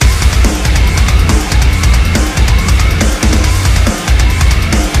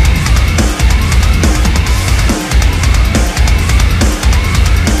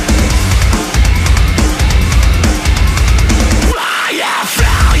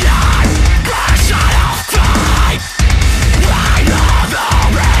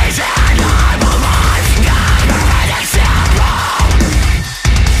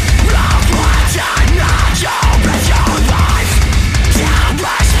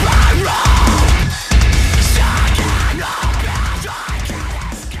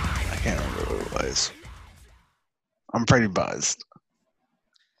I'm pretty buzzed.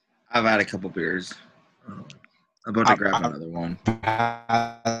 I've had a couple beers. About to grab I've another one.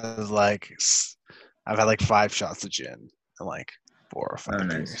 had I've had like 5 shots of gin and like 4 or 5 nice.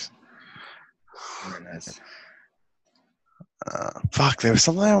 beers. Very nice. Fuck, there was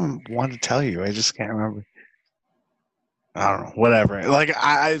something I wanted to tell you. I just can't remember. I don't know. Whatever. Like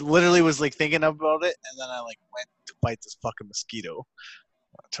I literally was like thinking about it, and then I like went to fight this fucking mosquito.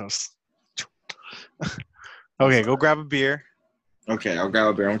 Okay, go grab a beer. Okay, I'll grab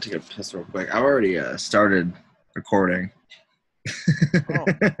a beer. I'm gonna take a piss real quick. I've already started recording. Oh,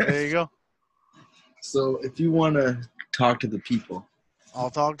 there you go. So if you want to talk to the people.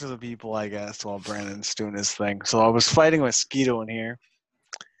 I'll talk to the people, I guess, while Brandon's doing his thing. So I was fighting a mosquito in here.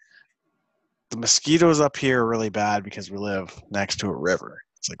 The mosquitoes up here are really bad because we live next to a river.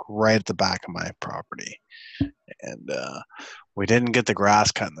 It's like right at the back of my property. And we didn't get the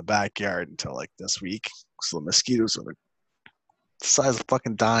grass cut in the backyard until like this week. So the mosquitoes are the size of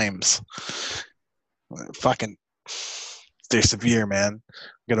fucking dimes. Fucking, they're severe, man.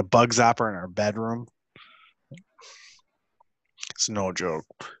 We got a bug zapper in our bedroom. It's no joke.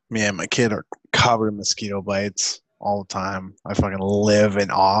 Me and my kid are covered in mosquito bites all the time. I fucking live in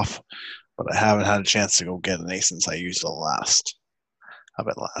off, but I haven't had a chance to go get any since I used the last of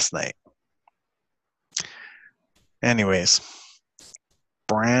it last night. Anyways,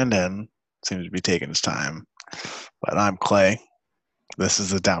 Brandon seems to be taking his time, but I'm Clay. This is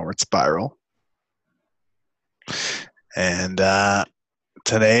the Downward Spiral. And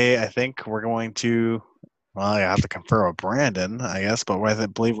today I think we're going to, well, I have to confer with Brandon, I guess, but I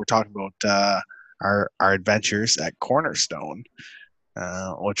believe we're talking about our adventures at Cornerstone,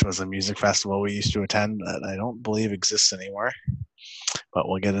 which was a music festival we used to attend that I don't believe exists anymore. But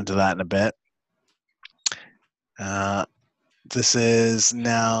we'll get into that in a bit. This is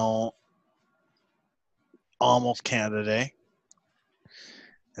now almost Canada Day.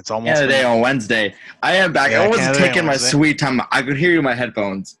 It's almost Canada Day on Wednesday. I am back. Yeah, I wasn't Canada taking my sweet time. I could hear you in my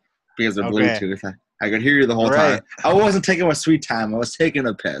headphones because of Bluetooth. I could hear you the whole time. I wasn't taking my sweet time. I was taking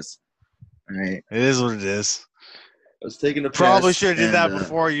a piss. All right. It is what it is. I was taking a piss. Probably should have did that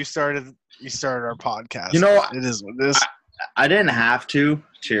before you started our podcast. You know, it is what it is. I didn't have to.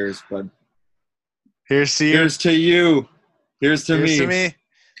 Cheers, bud. Here's to you. Here's to you. Here's to me.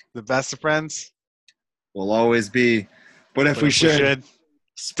 The best of friends. Will always be. But if we should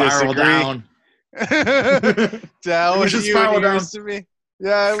spiral down. Down we should spiral down. To me.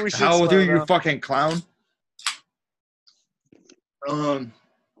 Yeah, we should. How with you fucking clown? I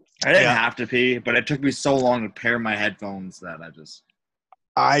didn't have to pee, but it took me so long to pair my headphones that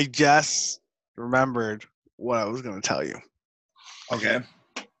I just remembered what I was going to tell you. Okay.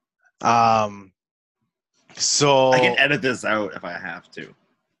 So I can edit this out if I have to.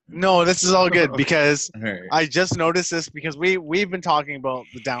 No, this is all good because right. I just noticed this because we've been talking about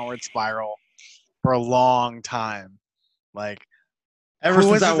the Downward Spiral for a long time. Like ever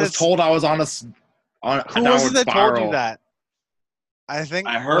since I was told I was on a downward spiral. Who was it that told you that? I think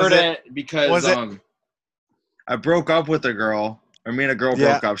I heard it because I broke up with a girl, or me and a girl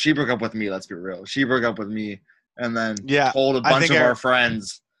broke up. She broke up with me. Let's be real. She broke up with me, and then told a bunch of our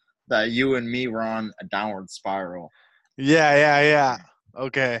friends that you and me were on a downward spiral. Yeah.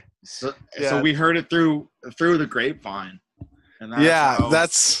 Okay. So we heard it through the grapevine. And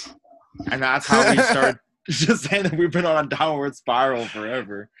that's how we started just saying that we've been on a downward spiral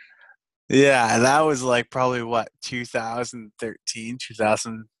forever. Yeah, that was like probably what 2013,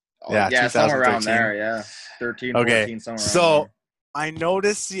 2000. Yeah, somewhere around there. Yeah, 13, 14, somewhere. So around there. I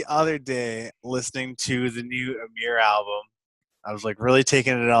noticed the other day listening to the new Amir album. I was like really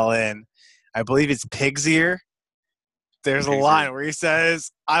taking it all in. I believe it's Pig's Ear. There's a line where he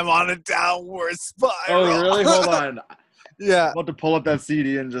says, "I'm on a downward spiral." Oh, really? Hold on. Yeah. I'm about to pull up that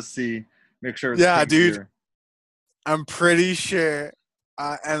CD and just make sure it's Pig's dude. Ear. I'm pretty sure.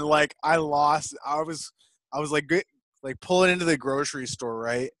 And like I was like pulling into the grocery store,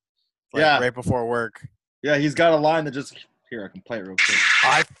 right? Right before work. Yeah, he's got a line that just here. I can play it real quick.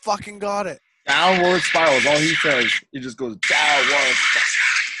 I fucking got it. Downward spiral is all he says. He just goes downward.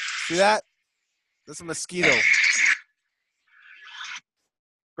 See that? That's a mosquito.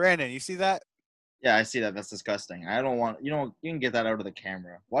 Brandon, you see that? Yeah, I see that. That's disgusting. I don't want you can get that out of the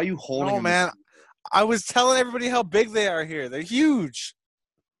camera. Why are you holding? No, man. I was telling everybody how big they are here. They're huge.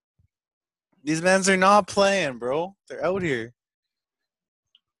 These men are not playing, bro. They're out here.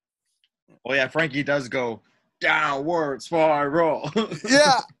 Oh yeah, Frankie does go downward spiral.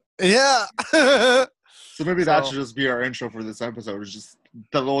 Yeah. So maybe that should just be our intro for this episode. It's just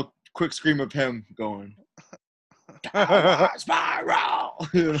the little quick scream of him going downward spiral.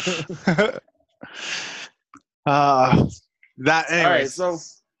 That anyways. All right, so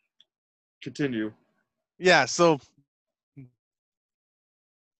continue. Yeah, so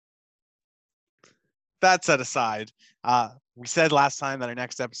that set aside, we said last time that our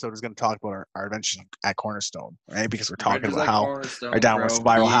next episode was going to talk about our adventures at Cornerstone, right? Because we're talking about how our downward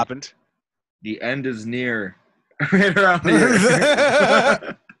spiral happened. The end is near. Right around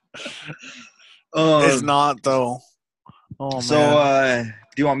here. It's not, though. Oh, so, man.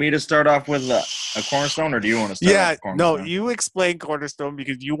 Do you want me to start off with a Cornerstone, or do you want to start off with Cornerstone? No, you explain Cornerstone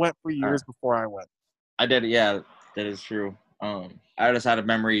because you went for years before I went. I did, yeah, that is true. I just had a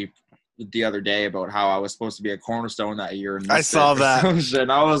memory the other day about how I was supposed to be at Cornerstone that year. And I saw that.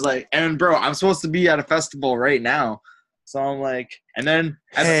 And I was like, and bro, I'm supposed to be at a festival right now. So I'm like, and then,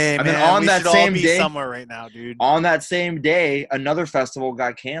 on that same day, somewhere right now, dude. On that same day, another festival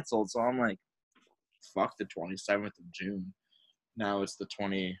got canceled. So I'm like, fuck the 27th of June. Now it's the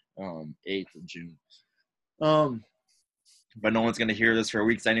 28th of June. But no one's gonna hear this for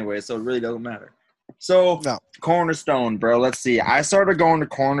weeks anyway, so it really doesn't matter. So no. Cornerstone, bro. Let's see. I started going to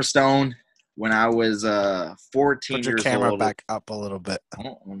Cornerstone when I was 14 years old. Put your camera back up a little bit.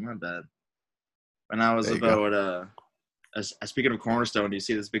 Oh, my bad. When I was about speaking of Cornerstone, do you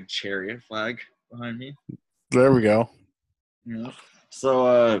see this big chariot flag behind me? There we go. Yeah.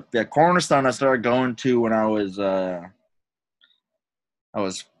 So Cornerstone I started going to when I was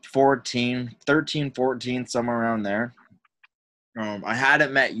 13, 14, somewhere around there. I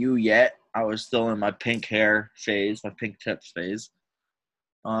hadn't met you yet. I was still in my pink hair phase, my pink tips phase.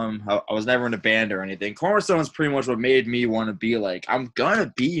 I was never in a band or anything. Cornerstone is pretty much what made me want to be like, I'm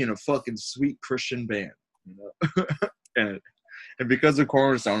gonna be in a fucking sweet Christian band, you know. and because of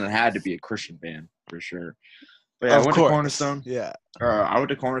Cornerstone, it had to be a Christian band for sure. But yeah, I went to Cornerstone. Yeah. I went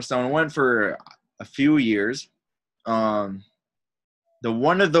to Cornerstone and went for a few years. The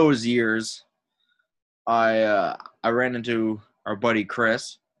one of those years, I ran into our buddy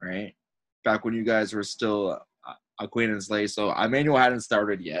Chris, right? Back when you guys were still Queen and Slay, so Emmanuel hadn't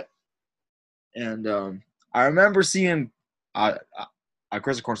started yet. And I remember seeing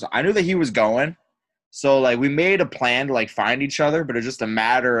Chris at Cornerstone. I knew that he was going, so like we made a plan to like find each other, but it's just a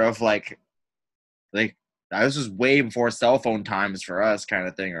matter of like this was way before cell phone times for us, kind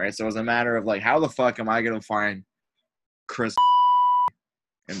of thing, right? So it was a matter of like, how the fuck am I gonna find Chris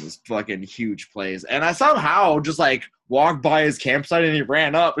in this fucking huge place? And I somehow just like walked by his campsite and he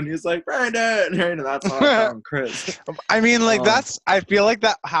ran up and he's like, Brandon, and that's how I found Chris. I mean, like I feel like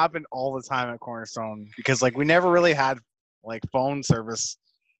that happened all the time at Cornerstone because like we never really had like phone service,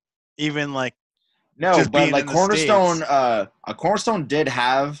 even like. No, but like Cornerstone, Cornerstone did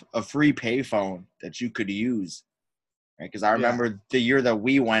have a free payphone that you could use. Right? Because I remember the year that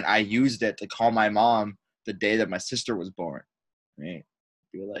we went, I used it to call my mom the day that my sister was born. Right?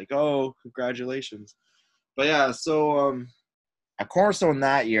 Be like, oh, congratulations. But yeah, so at Cornerstone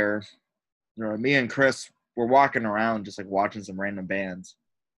that year, you know, me and Chris were walking around just like watching some random bands.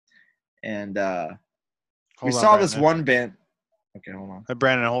 And we saw this one band. Okay, hold on. Hey,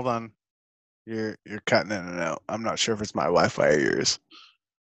 Brandon, hold on. You're cutting in and out. I'm not sure if it's my Wi-Fi or yours.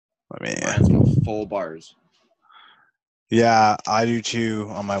 Mine's got full bars. Yeah, I do too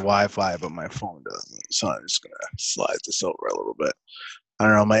on my Wi-Fi, but my phone doesn't. So I'm just gonna slide this over a little bit. I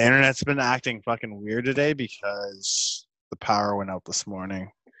don't know. My internet's been acting fucking weird today because the power went out this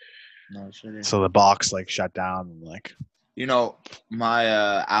morning. No shit. So the box like shut down and like. You know, my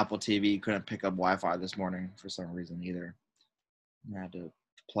Apple TV couldn't pick up Wi-Fi this morning for some reason either. I had to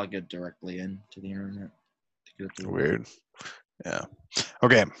plug it directly into the internet to get it through. Weird. Yeah.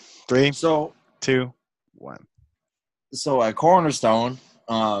 Okay. 3, 2, 1. So at Cornerstone,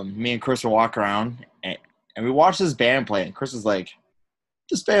 me and Chris were walking around and we watched this band play. And Chris is like,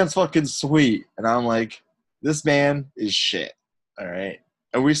 "This band's fucking sweet," and I'm like, "This band is shit." All right.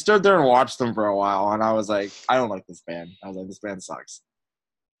 And we stood there and watched them for a while, and I was like, "I don't like this band." I was like, "This band sucks."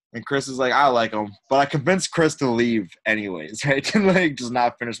 And Chris is like, I like them. But I convinced Chris to leave anyways, right? To like just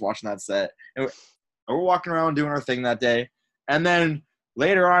not finish watching that set. And we're walking around doing our thing that day. And then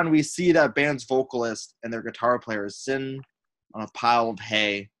later on, we see that band's vocalist and their guitar player sitting on a pile of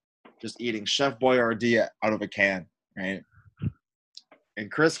hay, just eating Chef Boyardee out of a can, right?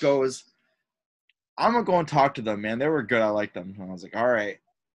 And Chris goes, I'm going to go and talk to them, man. They were good. I like them. And I was like, all right.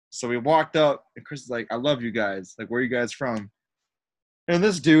 So we walked up, and Chris is like, I love you guys. Like, where are you guys from? And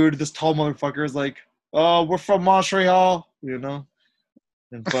this dude, this tall motherfucker is like, oh, we're from Montreal, you know?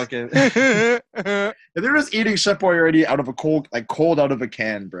 And fucking and they're just eating Chef Boyardee out of a cold out of a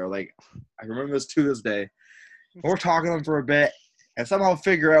can, bro. Like, I remember this to this day. And we're talking to them for a bit and somehow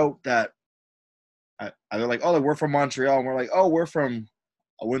figure out that they're like, oh, we're from Montreal. And we're like, oh, we're from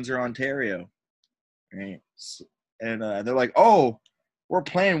Windsor, Ontario. right? And they're like, "Oh, we're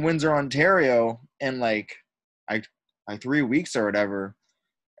playing Windsor, Ontario in like 3 weeks or whatever.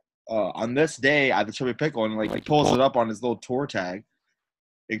 On this day at the Chubby Pickle," and like he pulls it up on his little tour tag.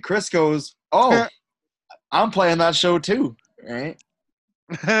 And Chris goes, "Oh, I'm playing that show too, right?"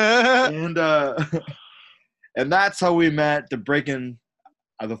 and and that's how we met the Breaking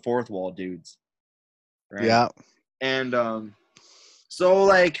of the Fourth Wall dudes, right? Yeah. And so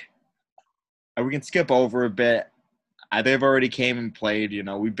like we can skip over a bit. They've already came and played. You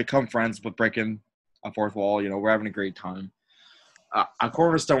know, we've become friends with Breaking a Fourth Wall. You know, we're having a great time. A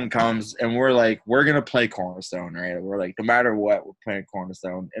Cornerstone comes, and we're like, we're going to play Cornerstone, right? We're like, no matter what, we're playing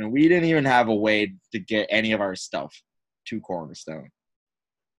Cornerstone. And we didn't even have a way to get any of our stuff to Cornerstone,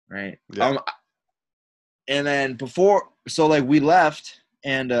 right? Yeah. And then so like we left,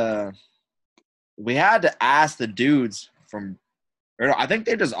 and we had to ask the dudes I think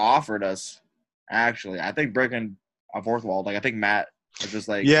they just offered us, actually. I think Breaking a Fourth Wall, like I think Matt was just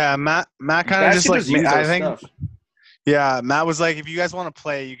like. Yeah, Matt kind of just like, I think. Stuff. Yeah, Matt was like, if you guys want to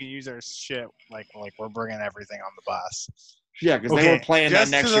play, you can use our shit. Like we're bringing everything on the bus. Yeah, because they were playing that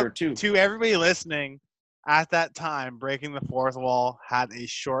next year too. To everybody listening, at that time, Breaking the Fourth Wall had a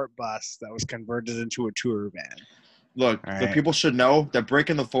short bus that was converted into a tour van. Look, the people should know that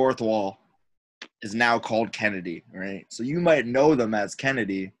Breaking the Fourth Wall is now called Kennedy, right? So you might know them as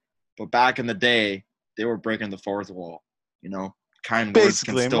Kennedy, but back in the day, they were Breaking the Fourth Wall. You know, kind words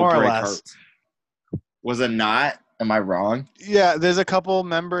can still break hearts. Was it not? Am I wrong? Yeah, there's a couple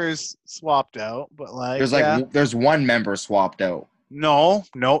members swapped out, but there's one member swapped out. No,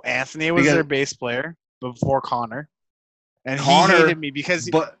 Anthony was their bass player before Connor, and Connor, he hated me because.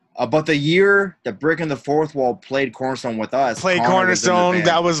 But the year that Breaking the Fourth Wall played Cornerstone with us, Cornerstone.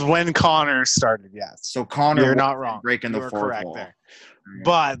 That was when Connor started. Yes. So Connor, you're not wrong. Breaking the Fourth Wall. There.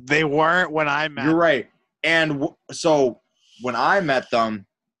 But they weren't when I met. You're right. And so when I met them,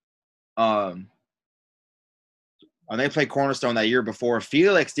 and they played Cornerstone that year before,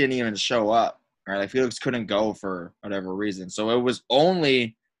 Felix didn't even show up. Right? Like Felix couldn't go for whatever reason. So it was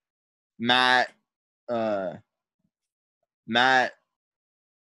only Matt, Luca,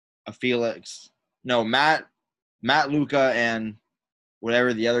 and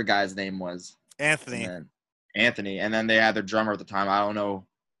whatever the other guy's name was. Anthony. And then they had their drummer at the time. I don't know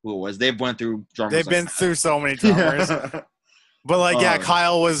who it was. They've went through drummers. They've been through so many drummers. But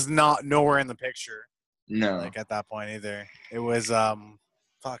Kyle was nowhere in the picture. No. Like at that point either. It was what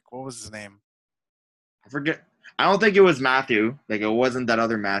was his name? I forget. I don't think it was Matthew. Like it wasn't that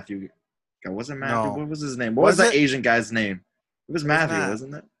other Matthew. It wasn't Matthew. No. What was his name? What was that Asian guy's name? It was Matthew,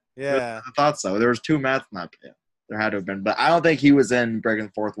 wasn't it? Yeah. I thought so. There was two Matthew. Yeah, there had to have been. But I don't think he was in Breaking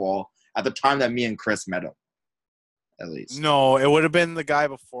the Fourth Wall at the time that me and Chris met him. At least. No, it would have been the guy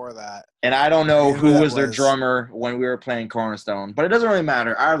before that. And I don't know who was their drummer when we were playing Cornerstone. But it doesn't really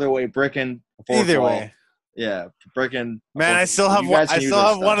matter. Either way, Breaking the Fourth Wall. Either way. Yeah, Breaking. Man, I still have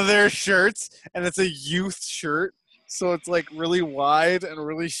one of their shirts, and it's a youth shirt. So it's like really wide and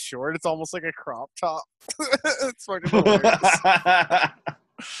really short. It's almost like a crop top. It's fucking hilarious.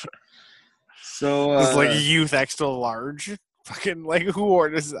 So it's like youth extra large. Fucking like who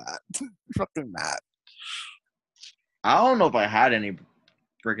orders that? Fucking Matt. I don't know if I had any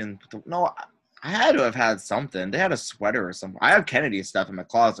freaking. No, I had to have had something. They had a sweater or something. I have Kennedy stuff in my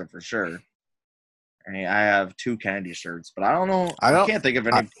closet for sure. I mean, I have 2 Kennedy shirts, but I don't know. I can't think of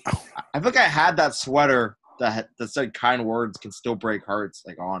any. I think I had that sweater that said "kind words can still break hearts"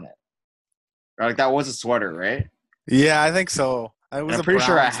 like on it. Or, like that was a sweater, right? Yeah, I think so. I'm pretty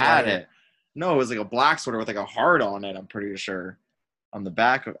sure I had it. No, it was like a black sweater with like a heart on it. I'm pretty sure on the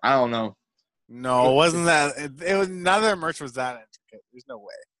back of. I don't know. No, it wasn't that. It was none of their merch was that intricate. There's no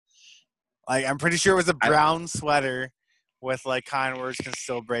way. Like I'm pretty sure it was a brown sweater with like "kind words can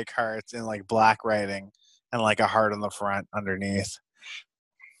still break hearts" in like black writing and like a heart on the front underneath.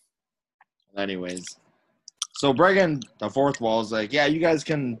 Anyways, so Breaking the Fourth Wall is like, yeah, you guys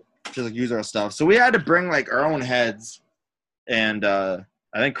can just like use our stuff. So we had to bring like our own heads, and I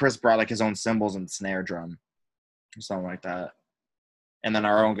think Chris brought like his own cymbals and snare drum or something like that, and then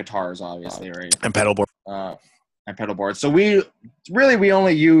our own guitars, obviously, right? And pedal board. And pedal board. So we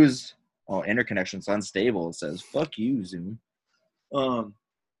only used. Oh, interconnection's unstable. It says, "Fuck you, Zoom."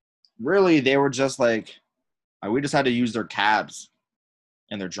 Really, they were just like, we just had to use their cabs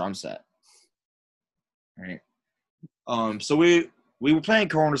and their drum set, right? So we were playing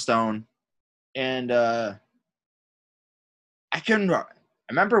Cornerstone, and I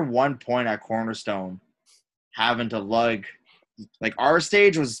remember one point at Cornerstone having to lug, like our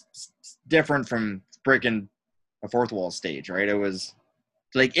stage was different from Breaking a Fourth Wall stage, right? It was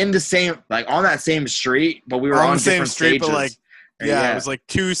like in the same, like on that same street, but we were on the same street, stages. But like, it was like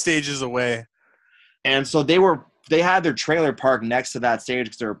 2 stages away. And so they had their trailer parked next to that stage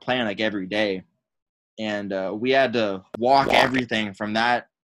because they were playing like every day, and we had to walk everything from that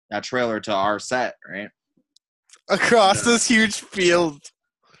trailer to our set, right? Across this huge field.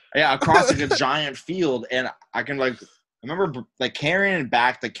 Yeah, across like a giant field, and I can like. I remember like carrying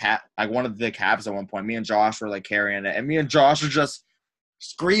back the cab, like one of the cabs at one point. Me and Josh were like carrying it, and me and Josh were just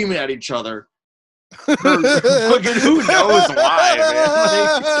screaming at each other. Fucking who knows why,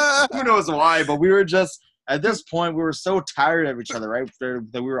 man? Like, who knows why? But we were just at this point, we were so tired of each other, right? That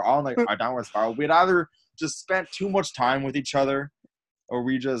we were on like our downward spiral. We'd either just spent too much time with each other, or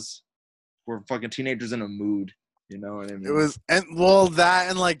we just were fucking teenagers in a mood. You know what I mean? It was,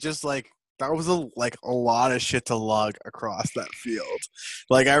 and like just like. That was a lot of shit to lug across that field.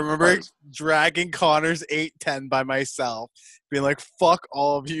 Like, I remember dragging Connor's 810 by myself, being like, fuck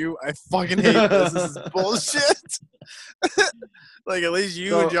all of you. I fucking hate this. This is bullshit. Like, at least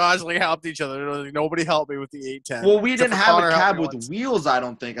you and Josh like helped each other. Like, nobody helped me with the 810. Well, we didn't have a cab with wheels, I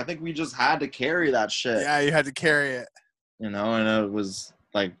don't think. I think we just had to carry that shit. Yeah, you had to carry it. You know, and it was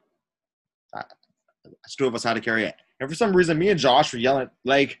like, 2 of us had to carry it. And for some reason, me and Josh were yelling,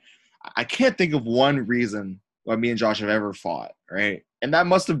 like, I can't think of one reason why me and Josh have ever fought, right? And that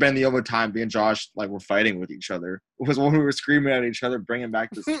must have been the only time me and Josh like were fighting with each other. It was when we were screaming at each other, bringing back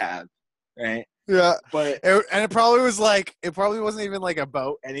this cab, right? Yeah, but it probably wasn't even like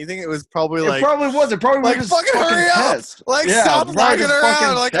about anything. It was probably like it probably was. It probably like was just fucking hurry pissed. up, like stop lagging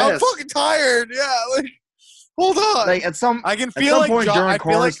around. Like I'm fucking tired. Yeah, like hold on. Like at some point during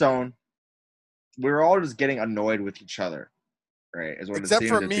Cornerstone, we were all just getting annoyed with each other. Right, is what except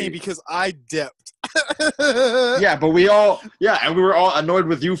for me because I dipped. Yeah, but and we were all annoyed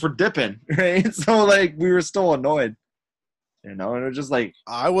with you for dipping, right? So like we were still annoyed, you know. And it was just like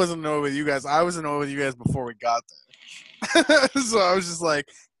I wasn't annoyed with you guys. I was annoyed with you guys before we got there. So I was just like,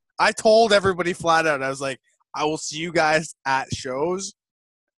 I told everybody flat out, I was like, I will see you guys at shows,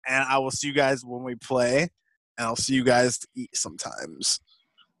 and I will see you guys when we play, and I'll see you guys to eat sometimes.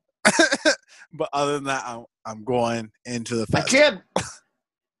 But other than that, I'm going into the festival.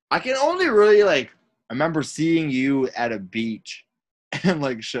 I can only really like I remember seeing you at a beach and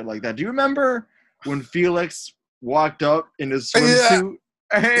like shit like that. Do you remember when Felix walked up in his swimsuit?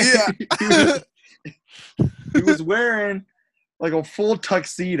 Yeah. He was wearing like a full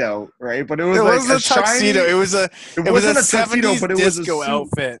tuxedo, right? But it wasn't a tuxedo. It was a 70s but it was disco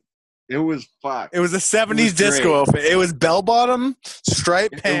outfit. It was fucked. It was a 70s disco outfit. It was bell-bottom,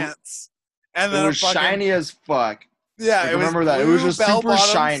 striped pants, and then it was shiny as fuck. Yeah, I remember that. It was just super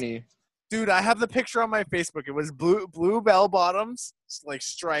shiny. Dude, I have the picture on my Facebook. It was blue bell-bottoms, like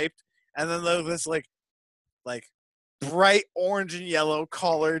striped, and then there was this like bright orange and yellow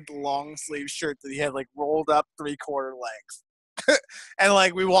collared long sleeve shirt that he had like rolled up 3/4 lengths. And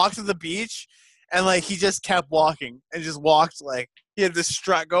like we walked to the beach, and like he just kept walking and just walked like. He had this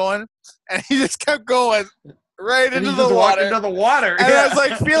strut going, and he just kept going right into the water. Into the water. And I was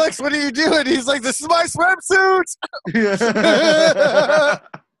like, Felix, what are you doing? He's like, this is my swimsuit.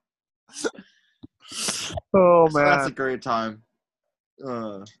 Oh, man. That's a great time.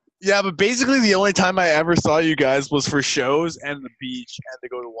 Yeah, but basically the only time I ever saw you guys was for shows and the beach and to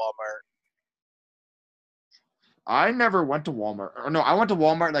go to Walmart. I never went to Walmart. Or no, I went to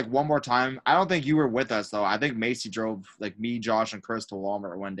Walmart like one more time. I don't think you were with us though. I think Macy drove like me, Josh, and Chris to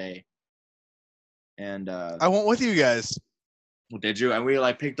Walmart one day. And I went with you guys. Did you? And we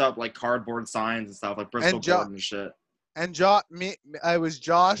like picked up like cardboard signs and stuff, like Bristol board and shit. And I was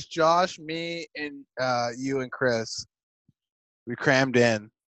Josh, me, and you and Chris. We crammed in.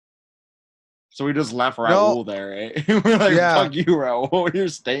 So we just left Raul there, eh? We're like, fuck you, Raul. You're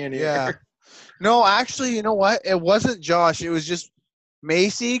staying here. Yeah. No, actually, you know what? It wasn't Josh. It was just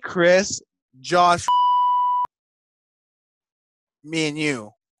Macy, Chris, Josh, me, and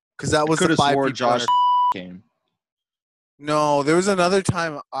you. Because that was the 5 people. Josh came. No, there was another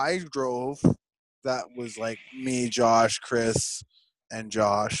time I drove that was like me, Josh, Chris, and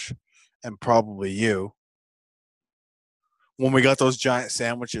Josh, and probably you. When we got those giant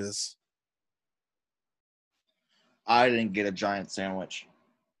sandwiches. I didn't get a giant sandwich.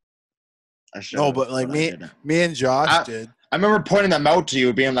 No, but like me and Josh did. I remember pointing them out to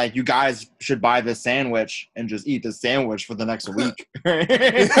you, being like, "You guys should buy this sandwich and just eat this sandwich for the next week."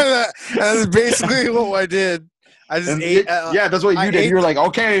 That's basically what I did. I just ate. That's what you did. You were like,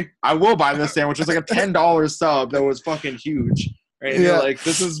 "Okay, I will buy this sandwich." It's like a $10 sub that was fucking huge, right? And you're like,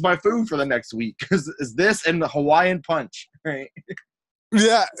 "This is my food for the next week." Is this and the Hawaiian punch, right?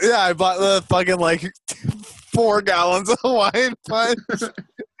 Yeah. I bought the fucking like 4 gallons of Hawaiian punch. And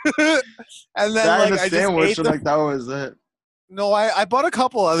then that like and a I just sandwich, ate and like that was it. No, I bought a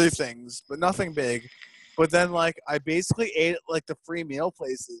couple other things, but nothing big. But then like I basically ate at like the free meal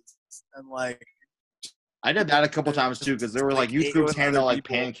places and like I did that a couple times too because there were like youth groups handing out like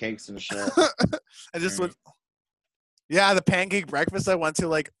pancakes and shit. I just went. Yeah, the pancake breakfast I went to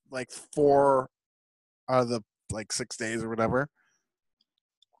like 4 out of the like 6 days or whatever.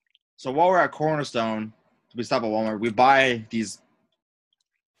 So while we're at Cornerstone, we stop at Walmart. We buy this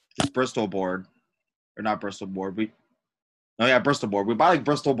Bristol board, or not Bristol board. Bristol board. We buy like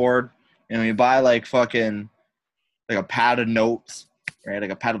Bristol board, and we buy like fucking like a pad of notes, right?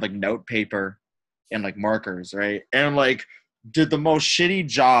 Like a pad of like note paper and like markers, right? And like did the most shitty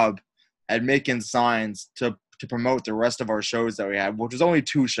job at making signs to promote the rest of our shows that we had, which was only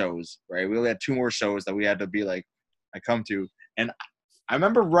 2 shows, right? We only had 2 more shows that we had to be like, I come to. And I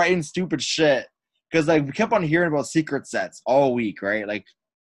remember writing stupid shit because like we kept on hearing about secret sets all week, right? Like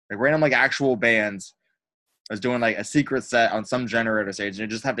random like actual bands was doing like a secret set on some generator stage, and you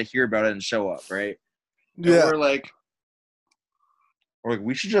just have to hear about it and show up, right? Yeah. And we're like,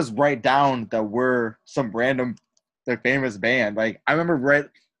 we should just write down that we're some random like famous band. Like I remember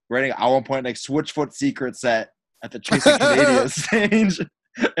writing at one point like Switchfoot secret set at the Chasing Canadian stage,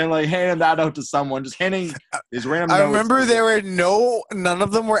 and like handing that out to someone, just handing these random notes. I remember there were none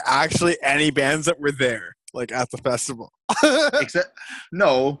of them were actually any bands that were there, like at the festival.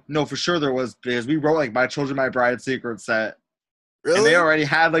 No, for sure there was, because we wrote like My Children, My Bride secret set. Really? And they already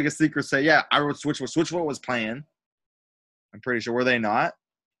had like a secret set. Yeah, I wrote Switchfoot. Switchfoot was playing. I'm pretty sure. Were they not?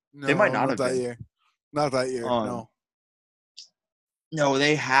 No, they might not have that been. Year. Not that year. No. No,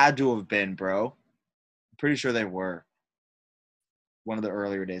 they had to have been, bro. I'm pretty sure they were. One of the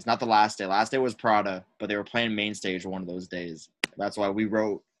earlier days, not the last day. Last day was Prada, but they were playing main stage one of those days. That's why we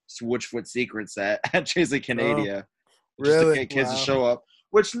wrote Switchfoot secret set at Chasing Canada, just to get kids to show up.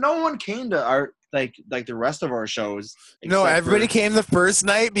 Which no one came to our like the rest of our shows. No, everybody came the first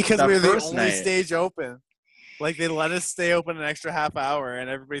night because we were the only stage open. Like they let us stay open an extra half hour, and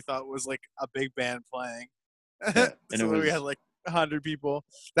everybody thought it was like a big band playing. Yeah, so we had like 100 people.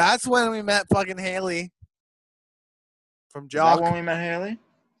 That's when we met fucking Haley from Jock. Is that when we met Haley?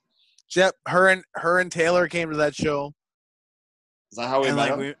 Yep, her and Taylor came to that show. Is that how we met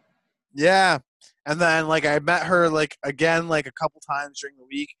her? Yeah, and then like I met her like again like a couple times during the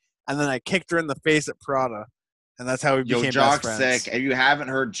week, and then I kicked her in the face at Prada, and that's how we became Jock's best friends. sick. If you haven't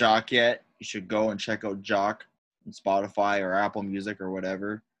heard Jock yet, you should go and check out Jock on Spotify or Apple Music or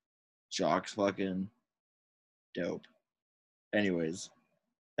whatever. Jock's fucking dope. Anyways,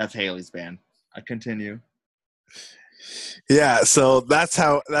 that's Haley's band. I continue. Yeah, so that's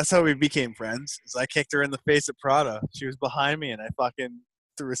how we became friends. Is I kicked her in the face at Prada. She was behind me, and I fucking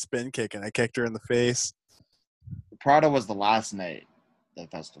threw a spin kick, and I kicked her in the face. Prada was the last night at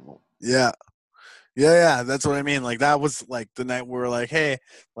the festival. Yeah. That's what I mean. Like that was like the night we were like, hey,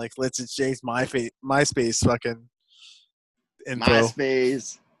 like let's exchange MySpace fucking info.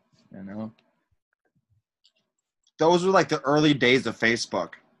 MySpace, you know. Those were like the early days of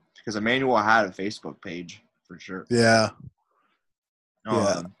Facebook, because Emmanuel had a Facebook page for sure. Yeah.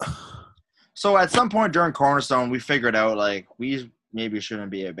 So at some point during Cornerstone, we figured out like we maybe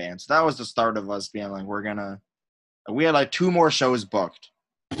shouldn't be a band. So that was the start of us being like, we had like 2 more shows booked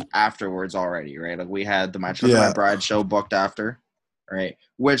afterwards already, right? Like we had the My Children, My Bride show booked after, right?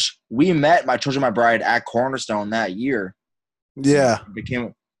 Which we met My Children, My Bride at Cornerstone that year. Yeah.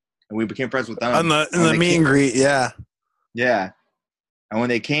 We became friends with them. In the meet and greet, yeah. Yeah. And when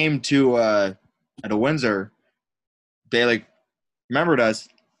they came to at a Windsor, they like remembered us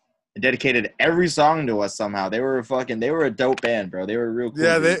and dedicated every song to us somehow. They were a dope band, bro. They were real cool.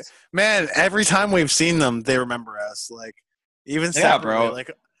 Yeah, man, every time we've seen them, they remember us. Like even separately. Bro.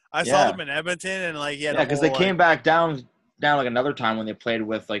 Like I saw them in Edmonton, and like because they came back down like another time when they played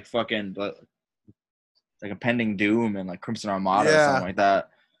with like fucking like Impending Doom and like Crimson Armada or something like that.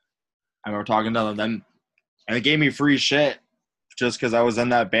 I remember talking to them, and they gave me free shit just because I was in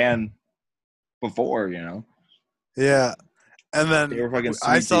that band before, you know. Yeah, and then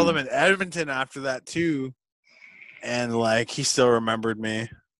I saw them in Edmonton after that too, and like he still remembered me.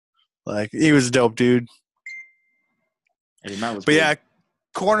 Like he was a dope dude. But cool. Yeah,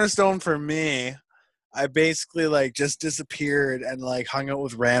 Cornerstone for me, I basically like just disappeared and like hung out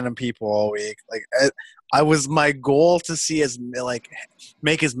with random people all week. Like I was my goal to see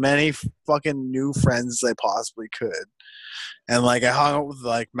make as many fucking new friends as I possibly could, and like I hung out with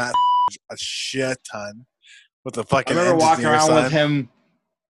like Matt a shit ton with the fucking. I remember walking around with him.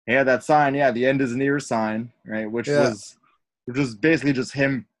 He had that sign, the end is near sign, right? Which was basically just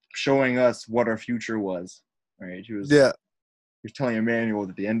him showing us what our future was. Right? He was telling Emmanuel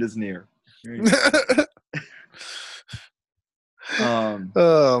that the end is near.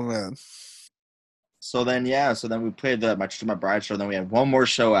 Oh man. So then we played my bride show. Then we had one more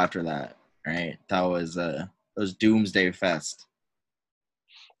show after that. Right? That was Doomsday Fest.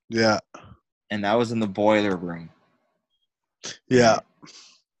 Yeah. And that was in the boiler room. Yeah. Right?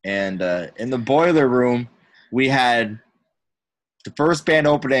 And in the boiler room, we had the first band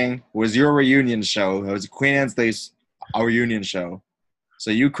opening was your reunion show. It was Queen Anne's Lace, our reunion show. So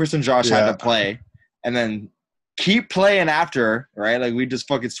you, Chris, and Josh had to play, and then keep playing after, right? Like we just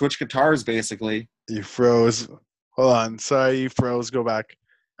fucking switched guitars basically. You froze. Hold on. Sorry, you froze. Go back.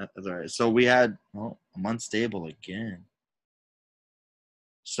 That's all right. So we had I'm unstable again.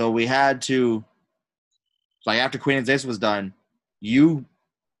 So we had to, like, after Queen Anne's Lace was done, you,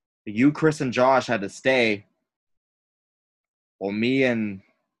 Chris, and Josh had to stay. Well, me and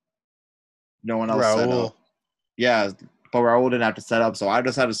no one else set up. Yeah, but Raul didn't have to set up, so I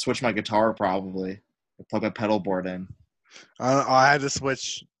just had to switch my guitar probably. Plug my pedal board in. I had to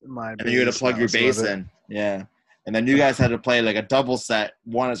switch my. And then you had to plug your bass in. Yeah, and then you guys had to play like a double set.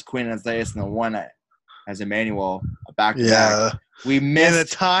 One as Queen Anne's Lace, and then one as Emmanuel. Back to back. We missed in a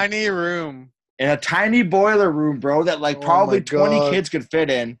tiny room. In a tiny boiler room, bro. That like probably 20 kids could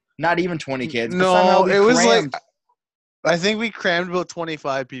fit in. Not even 20 kids. No, but somehow we was crammed. like. I think we crammed about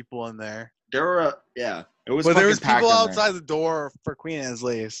 25 people in there. There were it was. But there was people outside the door for Queen Anne's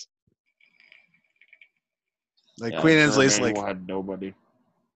Lace. Like Queen Anne's Lace, Emmanuel had nobody.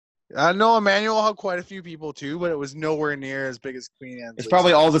 I know Emmanuel had quite a few people too, but it was nowhere near as big as Queen Anne's Lace. It's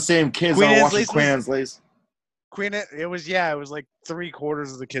probably all the same kids that were watching Queen Anne's Lace. It was like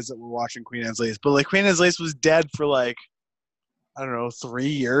 3/4 of the kids that were watching Queen Anne's Lace. But like Queen Anne's Lace was dead for like, I don't know, 3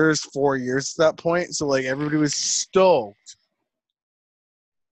 years, 4 years at that point. So like everybody was stoked.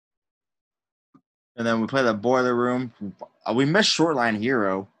 And then we played that boiler room. We missed Shortline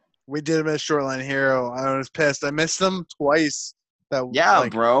Hero. We did miss Shortline Hero. I was pissed. I missed them twice. Bro.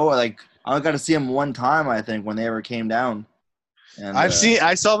 Like I only got to see them one time, I think, when they ever came down. And, I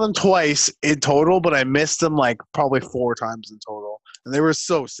saw them twice in total, but I missed them like probably 4 times in total, and they were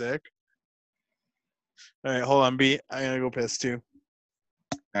so sick. All right, hold on, B. I'm gonna go piss too.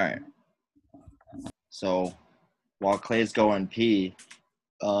 All right. So while Clay's going pee,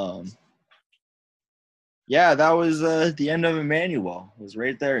 yeah, that was the end of Emmanuel. It was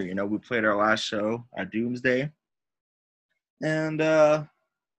right there. You know, we played our last show at Doomsday, and I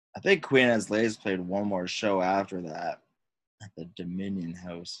think Queen Anne's Lace played one more show after that. At the Dominion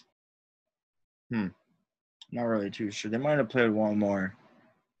House. Not really too sure. They might have played one more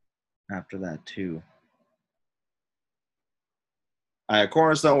after that too.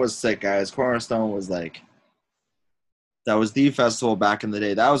 Cornerstone was sick, guys. Cornerstone was like, that was the festival back in the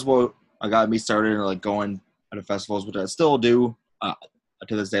day. That was what got me started like going to festivals, which I still do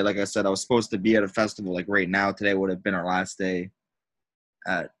to this day. Like I said, I was supposed to be at a festival like right now. Today would have been our last day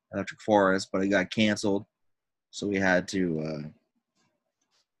at Electric Forest, but it got canceled. So we had to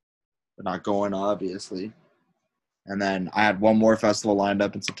not going, obviously. And then I had one more festival lined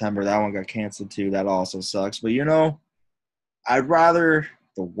up in September. That one got canceled too. That also sucks. But, you know, I'd rather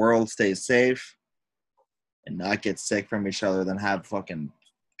the world stay safe and not get sick from each other than have fucking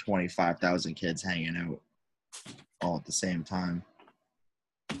 25,000 kids hanging out all at the same time.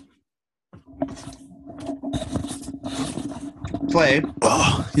 Clay.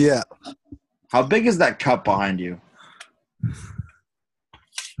 Oh, yeah. How big is that cup behind you?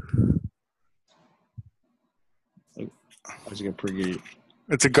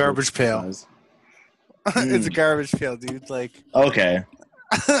 It's a garbage pail. It's a garbage pail, dude. Like, okay.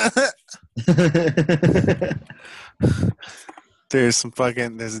 There's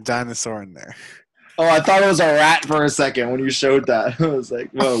a dinosaur in there. Oh, I thought it was a rat for a second when you showed that. I was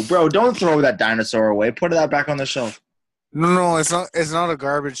like, whoa, bro, don't throw that dinosaur away. Put that back on the shelf. No, it's not. It's not a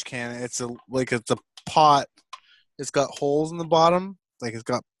garbage can. It's a pot. It's got holes in the bottom. Like it's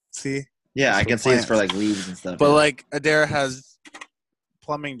got. See. Yeah, I can see it's for like leaves and stuff. But like Adair has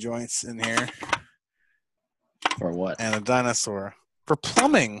plumbing joints in here. For what? And a dinosaur for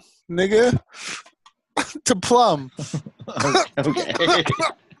plumbing, nigga. To plumb. Okay.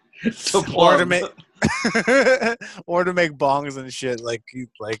 Or to make bongs and shit, like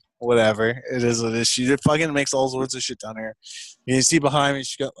whatever. It is what it is. She fucking makes all sorts of shit down here. You can see behind me,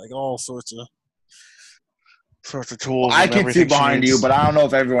 she got like all sorts of tools. I can see behind you, but I don't know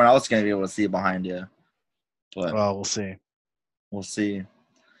if everyone else is gonna be able to see behind you. But well, we'll see. We'll see.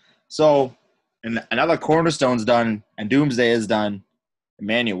 So, and now that Cornerstone's done and Doomsday is done,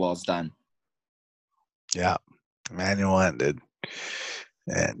 Emmanuel's done. Yeah, Emmanuel ended.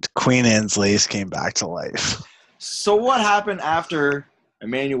 And Queen Anne's Lace came back to life. So what happened after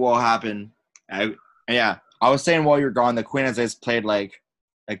Emmanuel happened? I was saying while you're gone, the Queen Anne's played like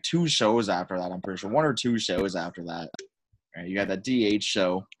 2 shows after that. I'm pretty sure 1 or 2 shows after that. Right, you got that DH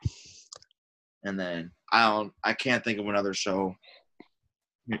show, and then I can't think of another show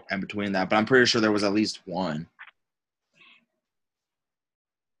in between that, but I'm pretty sure there was at least one.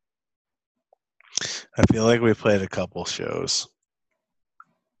 I feel like we played a couple shows.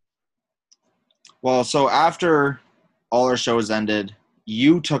 Well, so after all our shows ended,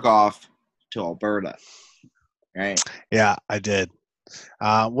 you took off to Alberta, right? Yeah, I did.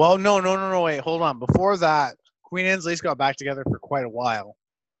 Well, no, wait, hold on. Before that, Queen Anne's Lace got back together for quite a while,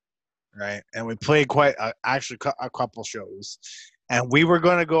 right? And we played actually a couple shows. And we were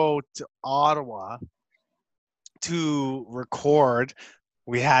going to go to Ottawa to record.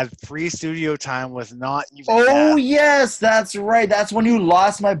 We had free studio time with not even. Oh, yes, that's right. That's when you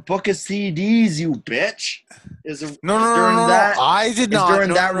lost my book of CDs, you bitch. No. I did not.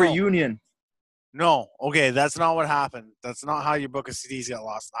 During that reunion. No. Okay, that's not what happened. That's not how your book of CDs got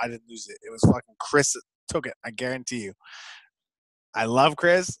lost. I didn't lose it. It was fucking Chris that took it. I guarantee you. I love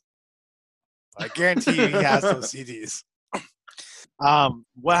Chris. I guarantee you he has those CDs.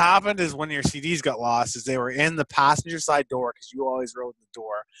 What happened is when your CDs got lost is they were in the passenger side door because you always rode the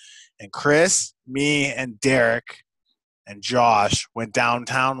door. And Chris, me, and Derek and Josh went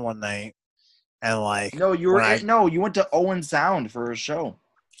downtown one night and you went to Owen Sound for a show.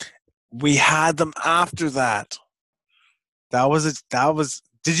 We had them after that.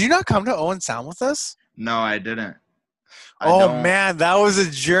 Did you not come to Owen Sound with us? No, I didn't. Man, that was a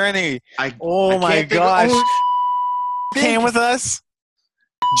journey. My gosh. Came with us.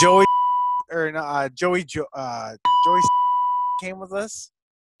 Joey came with us.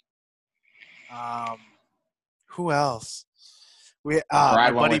 Who else? Brad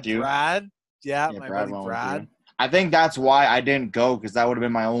my went buddy with you. Brad. Yeah, my buddy Brad. I think that's why I didn't go, because that would have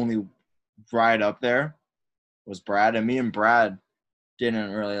been my only ride up there. Was Brad, and me and Brad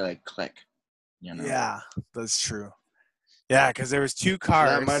didn't really click. Yeah, that's true. Yeah, because there was 2 cars.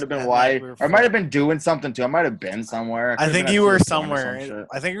 That might have been why. I might have been doing something too. I might have been somewhere. I think you were somewhere.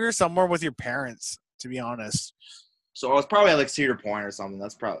 I think you were somewhere with your parents, to be honest. So I was probably at Cedar Point or something.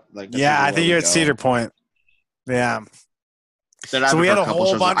 That's probably I think you're at Cedar Point. Yeah. So we had a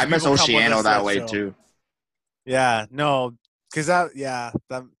whole bunch. I miss Oceano that way too. Yeah, no, because that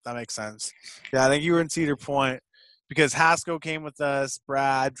makes sense. Yeah, I think you were in Cedar Point because Haskell came with us.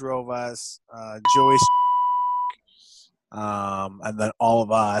 Brad drove us. Joey. And then all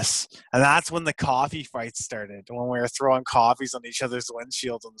of us. And that's when the coffee fights started, when we were throwing coffees on each other's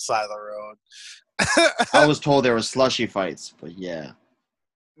windshields on the side of the road. I was told there were slushy fights, but yeah.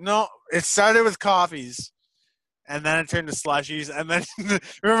 No, it started with coffees. And then it turned to slushies. And then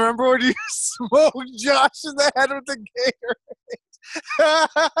remember when you smoked Josh in the head with the Gatorade?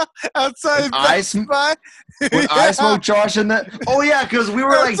 Outside I smoked Josh in the. Oh yeah, because we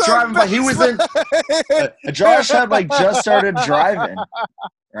were driving, but he was in. Josh had just started driving,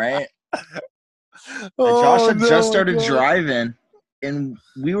 right? Josh had just started driving, and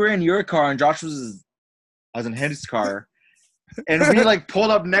we were in your car, and Josh was in his car, and we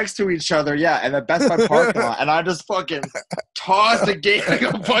pulled up next to each other, and the Best Buy parking lot, and I just fucking tossed a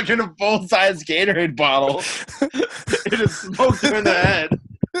fucking full-size Gatorade bottle. It just smoked him in the head.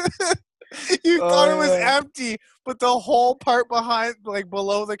 You thought it was empty, but the whole part behind,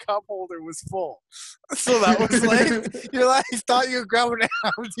 below the cup holder, was full. So that was you thought you were grabbing an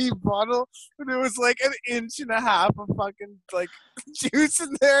empty bottle, but it was an inch and a half of fucking juice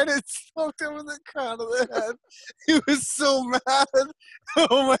in there, and it smoked him in the crown of the head. He was so mad.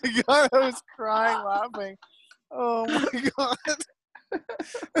 Oh my god, I was crying, laughing. Oh my god.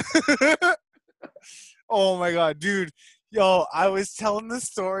 Oh my god, dude. Yo, I was telling the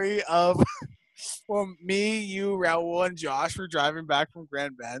story of when me, you, Raul, and Josh were driving back from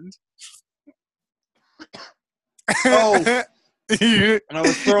Grand Bend. Oh. And I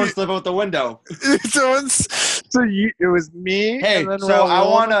was throwing stuff out the window. It was me. Hey, and so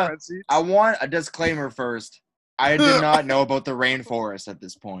I want a disclaimer first. I did not know about the rainforest at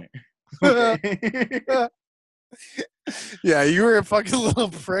this point. Okay. Yeah, you were a fucking little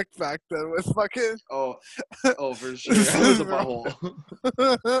prick back then with fucking. Oh, for sure. I was a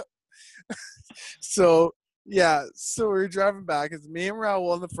butthole. So we were driving back. It's me and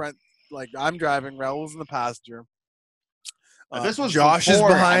Raul in the front. I'm driving. Raul's in the passenger. This was Josh before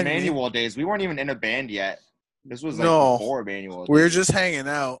is behind Emmanuel days. We weren't even in a band yet. This was before Emmanuel. We were just hanging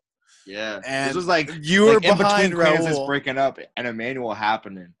out. Yeah, and this was you were in behind between Raul. Kansas breaking up and Emmanuel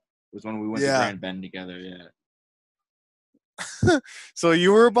happening was when we went to Grand Bend together. Yeah. So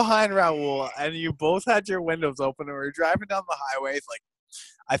you were behind Raul, and you both had your windows open, and we were driving down the highway, like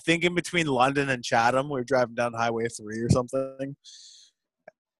I think in between London and Chatham. We were driving down Highway 3 or something,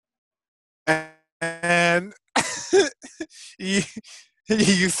 and you,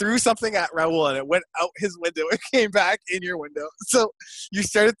 you threw something at Raul, and it went out his window. It came back in your window. So you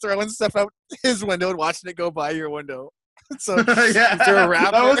started throwing stuff out his window and watching it go by your window. So yeah,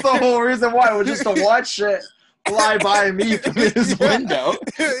 that was the whole reason why. It was just to watch it fly by me from his window.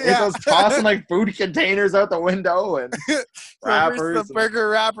 Yeah. He was tossing like food containers out the window and wrappers. The burger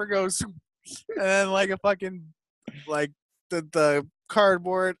wrapper goes, and then like a fucking like the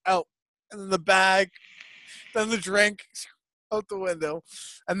cardboard out, and then the bag, then the drink out the window,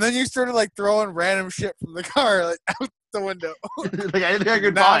 and then you started like throwing random shit from the car like out the window, like anything I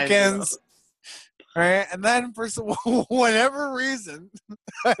could napkins. Find, all right, and then for whatever reason,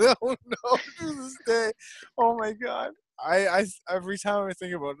 I don't know to this day. Oh my god, I every time I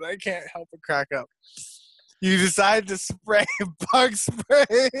think about it, I can't help but crack up. You decide to spray bug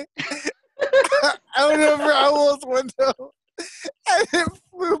spray out of Raul's window, and it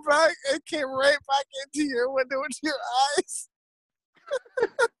flew back. It came right back into your window, into your eyes.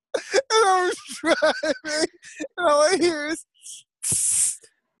 And I was driving, and all I hear is.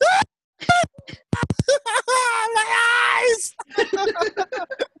 My eyes!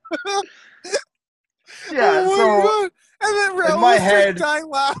 Yeah, oh so God. And then Raul in my was head, dying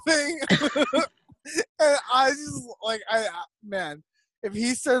laughing. And I just like man, if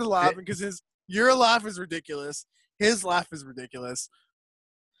he started laughing because your laugh is ridiculous, his laugh is ridiculous.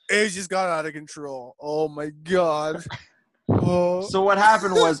 It just got out of control. Oh my God. Oh. So what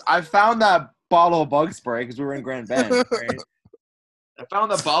happened was I found that bottle of bug spray because we were in Grand Bend, right? I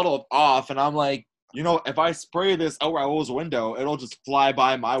found the bottle off, and I'm like, you know, if I spray this out Raul's window, it'll just fly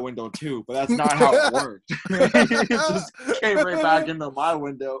by my window too. But that's not how it worked. It just came right back into my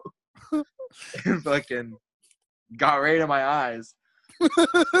window and fucking got right in my eyes.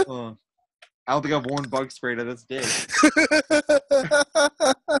 I don't think I've worn bug spray to this day.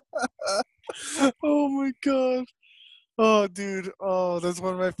 Oh my God. Oh, dude. Oh, that's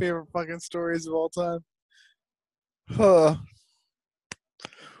one of my favorite fucking stories of all time. Huh.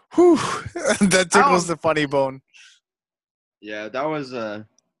 Whew. That tickles the funny bone. Yeah, that was a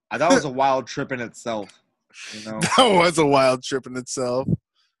wild trip in itself. You know? That was a wild trip in itself.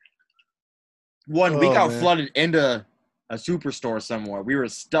 We got flooded into a superstore somewhere. We were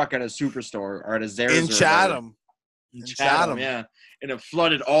stuck at a superstore or at a Zara's in Chatham. In Chatham, yeah. And it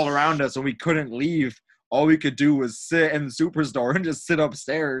flooded all around us, and we couldn't leave. All we could do was sit in the superstore and just sit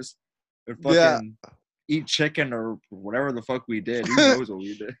upstairs and fucking eat chicken or whatever the fuck we did. Who knows what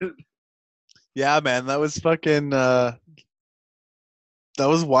we did? Yeah, man, that was fucking that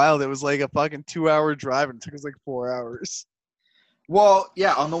was wild. It was like a fucking 2-hour drive, and it took us like 4 hours. Well,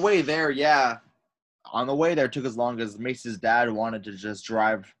 yeah, on the way there, it took as long as Mace's dad wanted to just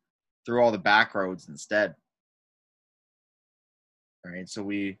drive through all the back roads instead. All right, so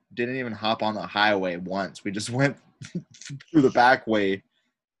we didn't even hop on the highway once. We just went through the back way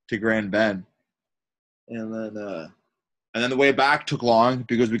to Grand Bend. And then the way back took long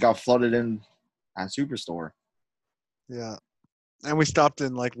because we got flooded in at Superstore. Yeah. And we stopped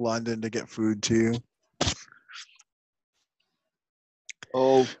in like London to get food too.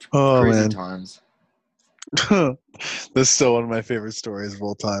 Oh crazy man. Times. This is still one of my favorite stories of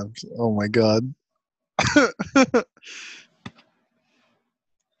all time. Oh my God.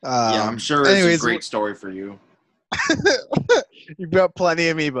 Yeah, I'm sure it's a great story for you. You've got plenty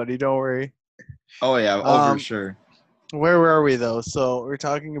of me, buddy. Don't worry. Oh, yeah. For sure. Where were we, though? So we're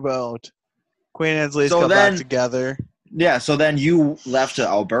talking about Queen Anne's Lace got back together. Yeah, so then you left to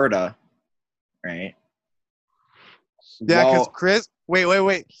Alberta, right? Yeah, because Chris...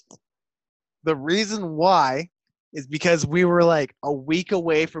 Wait. The reason why is because we were, like, a week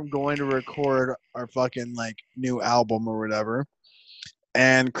away from going to record our fucking, like, new album or whatever.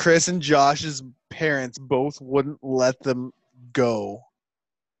 And Chris and Josh's parents both wouldn't let them go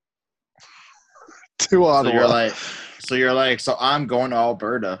to Ottawa. So you're like, so I'm going to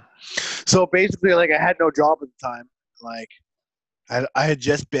Alberta. So basically, like, I had no job at the time. Like, I had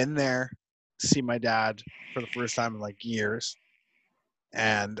just been there to see my dad for the first time in, like, years.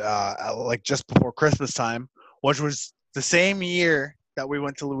 And, like, just before Christmas time, which was the same year that we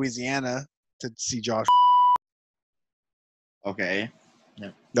went to Louisiana to see Josh. Okay.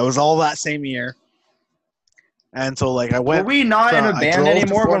 Yeah. That was all that same year. And so, like, I went. Were we not in a band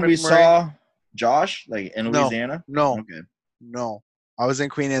anymore when we saw Josh, like, in Louisiana? No. Okay. No. I was in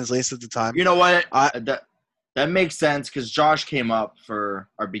Queen Anne's Lace at the time. You know what? That makes sense because Josh came up for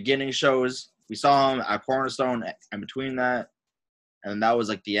our beginning shows We saw him at Cornerstone, and between that, and that was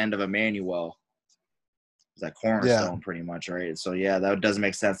like the end of Emmanuel. It was at Cornerstone, pretty much, right? So yeah, that doesn't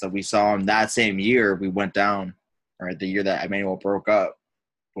make sense that we saw him that same year. We went down, right? The year that Emmanuel broke up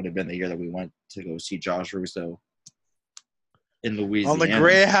would have been the year that we went to go see Josh Russo in Louisiana. On the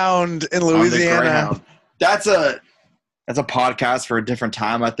Greyhound in Louisiana. That's a podcast for a different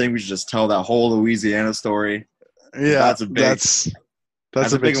time. I think we should just tell that whole Louisiana story. Yeah, that's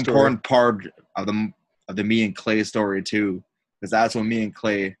a big important part of the me and Clay story too, because that's when me and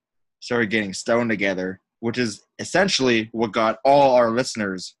Clay started getting stoned together, which is essentially what got all our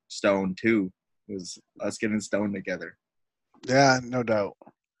listeners stoned too, was us getting stoned together. Yeah, no doubt.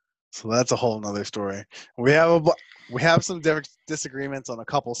 So that's a whole nother story. We have some different disagreements on a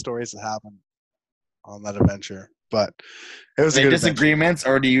couple stories that happened on that adventure, but it was a good disagreements,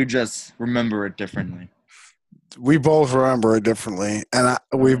 or do you just remember it differently? We both remember it differently, and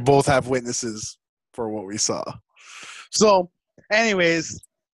we both have witnesses for what we saw. So, anyways,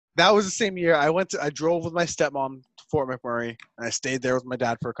 that was the same year. I drove with my stepmom to Fort McMurray, and I stayed there with my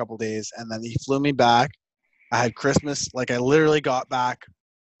dad for a couple of days, and then he flew me back. I had Christmas, I literally got back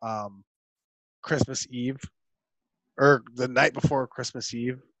Christmas Eve, or the night before Christmas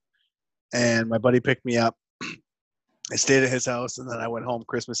Eve, and my buddy picked me up. I stayed at his house, and then I went home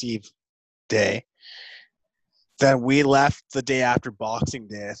Christmas Eve day. Then we left the day after Boxing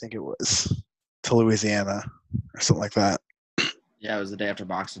Day, I think it was, to Louisiana or something like that. Yeah, it was the day after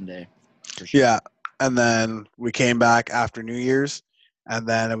Boxing Day. For sure. Yeah, and then we came back after New Year's, and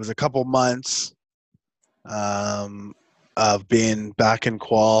then it was a couple months of being back in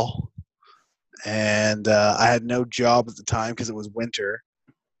Qual, and I had no job at the time because it was winter,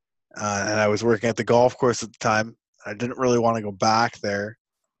 and I was working at the golf course at the time. I didn't really want to go back there.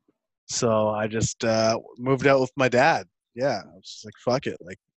 So I just moved out with my dad. Yeah, I was just like, fuck it.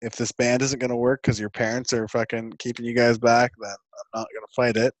 If this band isn't going to work because your parents are fucking keeping you guys back, then I'm not going to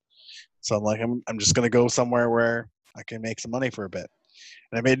fight it. So I'm like, I'm just going to go somewhere where I can make some money for a bit.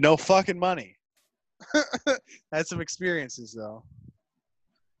 And I made no fucking money. I had some experiences, though.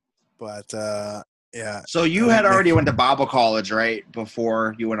 But, yeah. So you had already went to Bible college, right,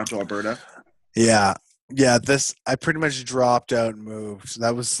 before you went up to Alberta? Yeah. Yeah, I pretty much dropped out and moved. So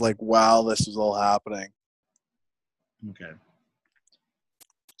that was while this was all happening. Okay.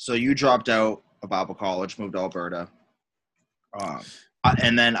 So you dropped out of Bible college, moved to Alberta.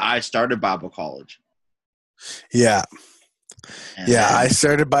 And then I started Bible college. Yeah. I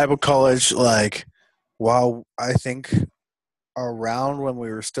started Bible college I think around when we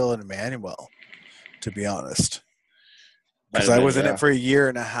were still in Emmanuel, to be honest. Because I was in it for a year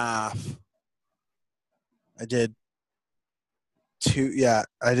and a half. I did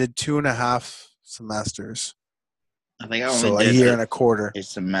 2.5 semesters. I think I only did a year and a quarter. A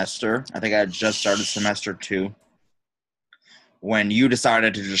semester. I think I had just started semester 2 when you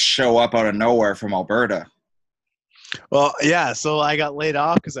decided to just show up out of nowhere from Alberta. Well, yeah, so I got laid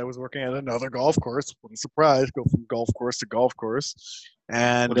off because I was working at another golf course. What a surprise, go from golf course to golf course.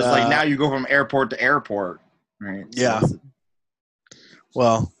 And it's now you go from airport to airport, right? Yeah. So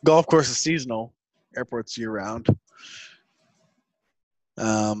well, golf course is seasonal. Airport's year-round.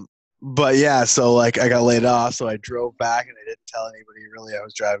 But yeah, so I got laid off, so I drove back, and I didn't tell anybody really I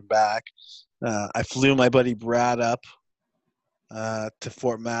was driving back. I flew my buddy Brad up to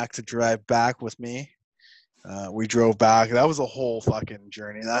Fort Mac to drive back with me. We drove back. That was a whole fucking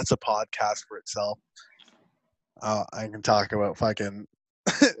journey. That's a podcast for itself. I can talk about fucking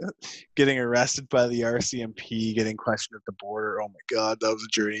getting arrested by the RCMP, getting questioned at the border. Oh my God, that was a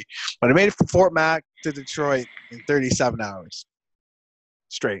journey. But I made it from Fort Mac to Detroit in 37 hours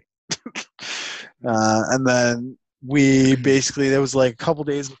straight. And then there was a couple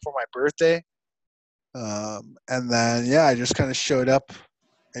days before my birthday. And then, I just kind of showed up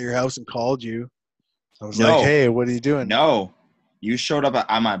at your house and called you. I was like, hey, what are you doing? No, you showed up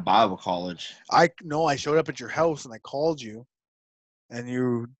at my Bible college. I showed up at your house and I called you. And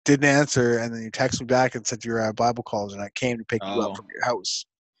you didn't answer, and then you texted me back and said you were at Bible college, and I came to pick you up from your house.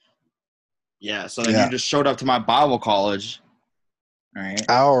 Yeah, so then you just showed up to my Bible college, right?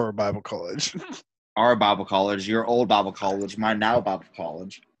 Our Bible college. Our Bible college, your old Bible college, my now Bible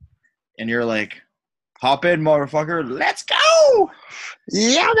college. And you're like, hop in, motherfucker, let's go!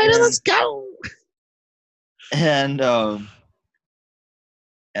 Yeah, baby, let's go! And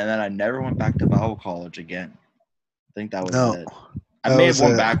then I never went back to Bible college again. I think that was it. I may have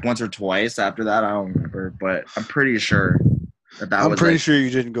went back once or twice after that. I don't remember, but I'm pretty sure that was. I'm pretty sure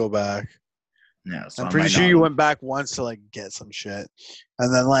you didn't go back. Yeah, so I'm pretty sure you went back once to get some shit,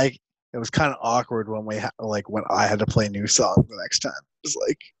 and then it was kind of awkward when when I had to play new songs the next time. It was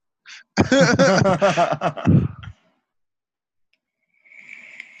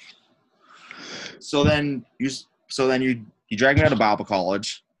So then you dragged me out of Bible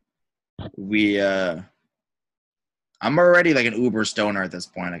college. I'm already like an uber stoner at this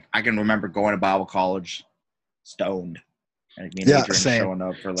point. Like I can remember going to Bible college stoned. And me and Adrian same. Showing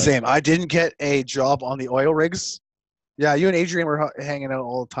up for like same. I didn't get a job on the oil rigs. Yeah, you and Adrian were hanging out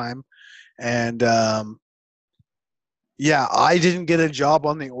all the time, and yeah, I didn't get a job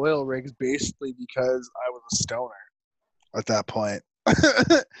on the oil rigs basically because I was a stoner at that point.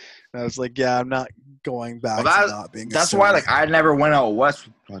 I was like, yeah, I'm not going back to not being a That's stoner. why like I never went out west.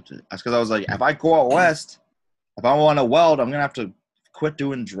 That's because I was like, if I go out west, if I want to weld, I'm gonna have to quit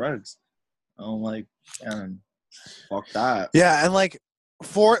doing drugs. I'm like, fuck that. Yeah, and like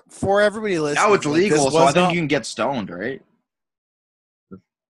for everybody listening, now it's legal, so I think you can get stoned, right?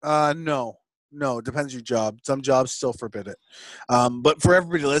 No, depends your job. Some jobs still forbid it. But for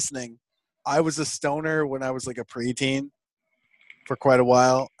everybody listening, I was a stoner when I was like a preteen for quite a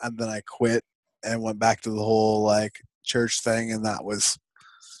while, and then I quit and went back to the whole like church thing, and that was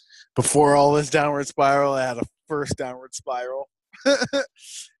before all this downward spiral. I had a first downward spiral.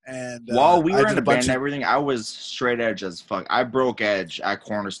 And while we were in the band and everything, I was straight edge as fuck. I broke edge at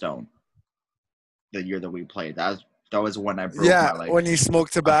Cornerstone the year that we played. That was when I broke my, like, when you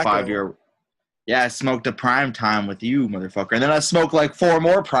smoked tobacco. 5-year. Yeah, I smoked a prime time with you, motherfucker. And then I smoked like 4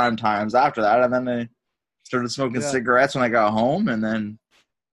 more prime times after that. And then I started smoking cigarettes when I got home. And then,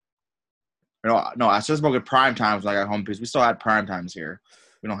 no, I started smoking prime times when I got home because we still had prime times here.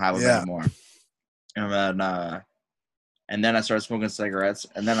 We don't have them anymore. And then I started smoking cigarettes.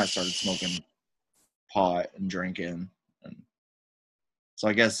 And then I started smoking pot and drinking. And so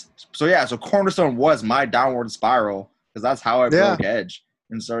I guess, so Cornerstone was my downward spiral because that's how I broke edge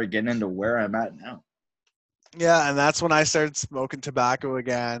and started getting into where I'm at now. Yeah, and that's when I started smoking tobacco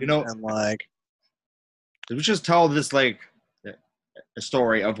again. You know, and like, we just tell this like a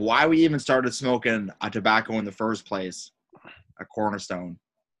story of why we even started smoking a tobacco in the first place at Cornerstone,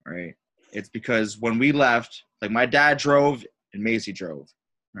 right? It's because when we left, like my dad drove and Macy drove,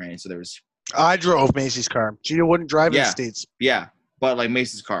 right? So I drove Macy's car. Gina wouldn't drive in the States. Yeah, but like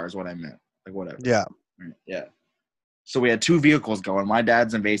Macy's car is what I meant. Like whatever. Yeah. Right, yeah. So we had 2 vehicles going. My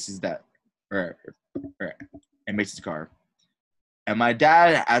dad's and Macy's and Macy's car. And my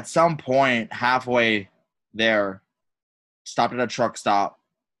dad, at some point halfway there, stopped at a truck stop,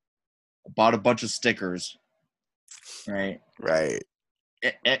 bought a bunch of stickers, right? Right.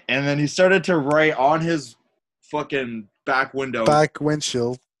 And then he started to write on his fucking back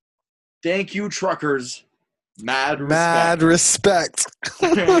windshield. Thank you, truckers. Mad respect.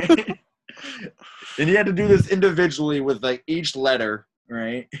 And he had to do this individually with like each letter,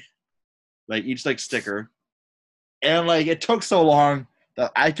 right? Like each like sticker. And like it took so long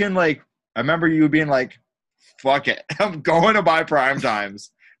that I remember you being like, fuck it. I'm going to buy prime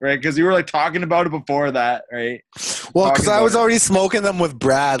times. Right? Because you were like talking about it before that, right? Well, because I was already smoking them with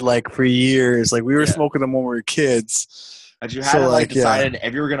Brad like for years. Like we were smoking them when we were kids. But you hadn't decided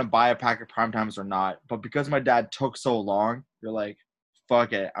if you were gonna buy a pack of prime times or not. But because my dad took so long, you're like,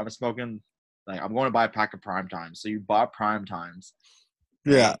 fuck it. I'm smoking. Like I'm going to buy a pack of prime times. So you bought prime times.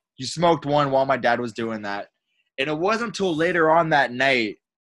 Yeah. You smoked one while my dad was doing that. And it wasn't until later on that night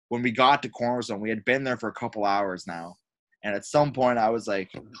when we got to Cornerstone, we had been there for a couple hours now. And at some point I was like,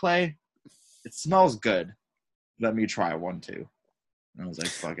 Clay, it smells good. Let me try one too. And I was like,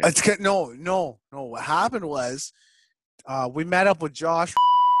 fuck it. No. What happened was we met up with Josh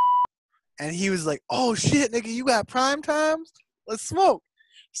and he was like, oh shit, nigga, you got prime times? Let's smoke.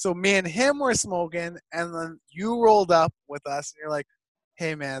 So me and him were smoking, and then you rolled up with us, and you're like,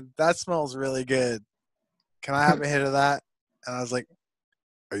 hey, man, that smells really good. Can I have a hit of that? And I was like,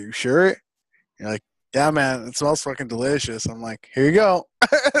 are you sure? You're like, yeah, man, it smells fucking delicious. I'm like, here you go.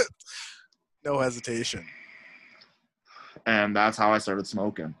 No hesitation. And that's how I started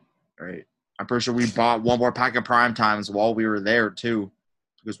smoking, right? I'm pretty sure we bought one more pack of prime times while we were there, too,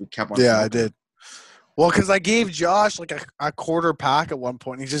 because we kept on smoking. I did. Well, because I gave Josh like a quarter pack at one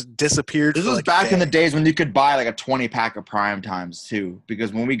point. He just disappeared. This was back in the days when you could buy like a 20 pack of prime times too.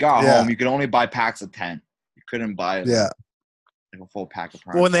 Because when we got home, you could only buy packs of 10. You couldn't buy like a full pack of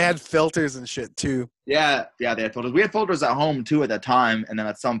prime. Well, and they had filters and shit too. Yeah, they had filters. We had filters at home too at that time. And then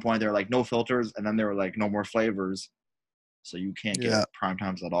at some point they were like no filters, and then they were like no more flavors, so you can't get prime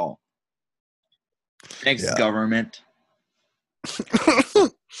times at all. Thanks, government.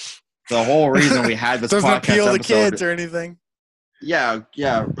 The whole reason we had this doesn't podcast appeal to kids or anything. Yeah.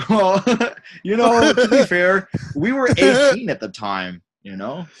 Well, to be fair, we were 18 at the time. You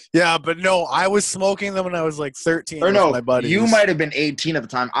know? Yeah, but no, I was smoking them when I was like 13 or with my buddies. You might have been 18 at the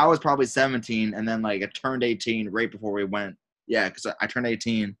time. I was probably 17, and then like I turned 18 right before we went. Yeah, because I turned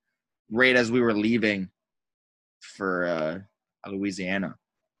 18 right as we were leaving for Louisiana.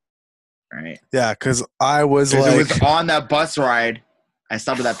 Right. Yeah, because I was like, it was on that bus ride. I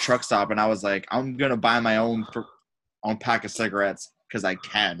stopped at that truck stop, and I was like, I'm gonna buy my own pack of cigarettes because I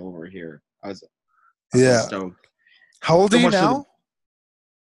can over here. I was stoked. How old are you now?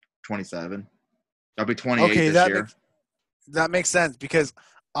 27. I'll be 28 this year. That makes sense because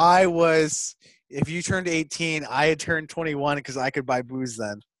I was. If you turned 18, I had turned 21 because I could buy booze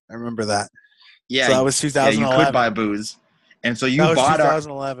then. I remember that. Yeah, so that was 2011. Yeah, you could buy booze, and so you bought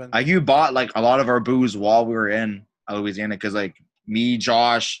 2011. You bought like a lot of our booze while we were in Louisiana because like me,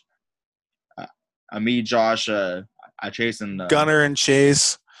 Josh, I Chase and Gunner and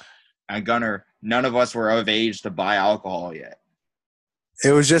Chase. And Gunner, none of us were of age to buy alcohol yet.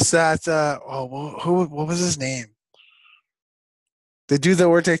 It was just that. What was his name? The dude that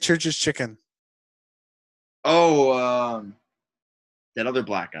worked at Church's Chicken. Oh, that other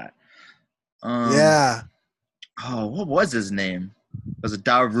black guy. Yeah. Oh, what was his name? Was it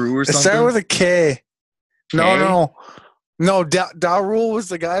Daru or something? It started with a K. No. Daru was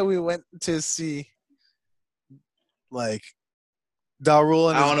the guy we went to see. Like, Daru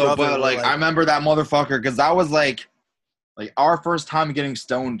and his I don't know, brother but like I remember that motherfucker because that was like our first time getting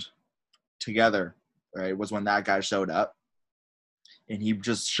stoned together. Right, was when that guy showed up, and he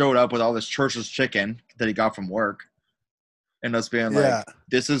just showed up with all this Church's chicken that he got from work, and us being like,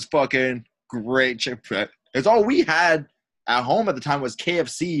 "This is fucking great chicken." It's all we had at home at the time was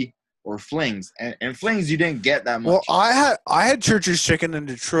KFC or Flings, and Flings you didn't get that much. Well, I had Church's Chicken in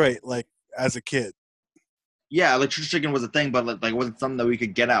Detroit, like as a kid. Yeah, like Church's Chicken was a thing, but like it wasn't something that we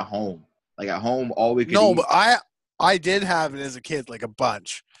could get at home. Like at home, all we could eat. No, but I did have it as a kid, like a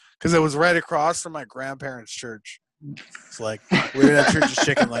bunch, because it was right across from my grandparents' church. It's like we would have Church's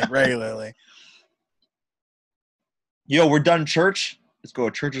Chicken like regularly. Yo, we're done church. Let's go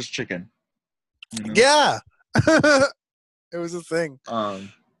to Church's Chicken. You know? Yeah. It was a thing.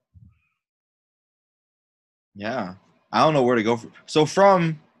 Yeah. I don't know where to go. So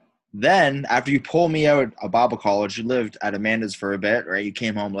from then, after you pulled me out of Bible college, you lived at Amanda's for a bit, right? You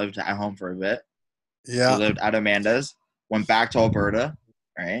came home, lived at home for a bit. Yeah. You lived at Amanda's, went back to Alberta,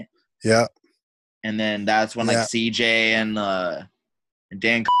 right? Yeah. And then that's when like CJ and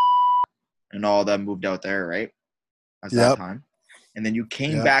Dan and all them moved out there, right? At that time. And then you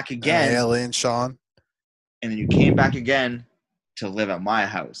came back again. Haley and Sean. And then you came back again to live at my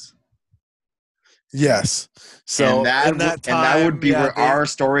house. Yes. So that would be where our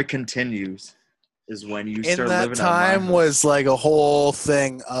story continues. Is when you start living at my house. In that time was like a whole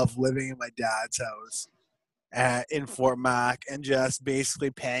thing of living in my dad's house in Fort Mac and just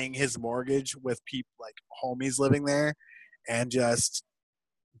basically paying his mortgage with people like homies living there, and just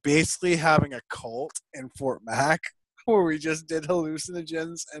basically having a cult in Fort Mac where we just did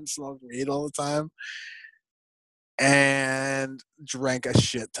hallucinogens and smoked weed all the time and drank a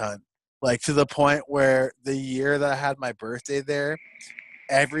shit ton. Like to the point where the year that I had my birthday there,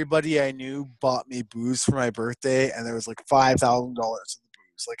 everybody I knew bought me booze for my birthday, and there was like $5,000 of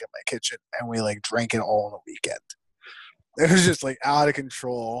booze like in my kitchen, and we like drank it all on the weekend. It was just like out of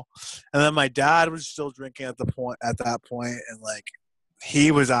control. And then my dad was still drinking at that point, and like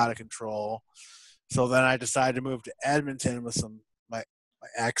he was out of control. So then I decided to move to Edmonton with my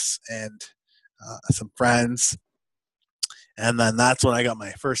ex and some friends. And then that's when I got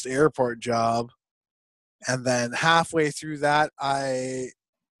my first airport job. And then halfway through that, I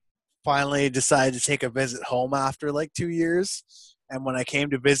finally decided to take a visit home after like 2 years. And when I came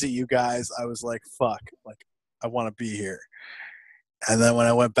to visit you guys, I was like, fuck, like I want to be here. And then when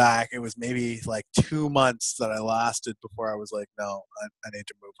I went back, it was maybe like 2 months that I lasted before I was like, no, I need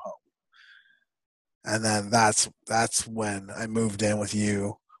to move home. And then that's when I moved in with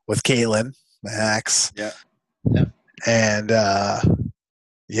you, with Caitlin, my ex. Yeah. And that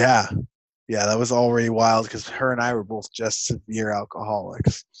was already wild because her and I were both just severe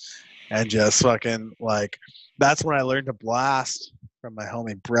alcoholics, and just fucking like that's when I learned to blast from my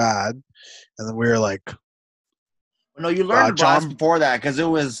homie Brad, and then we were like, no, you learned to blast before that because it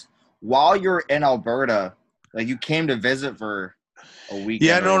was while you were in Alberta, like you came to visit for a week.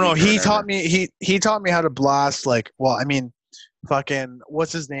 Yeah, no, he taught me he taught me how to blast. Like, well, I mean, fucking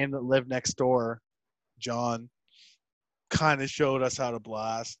what's his name that lived next door, John. Kind of showed us how to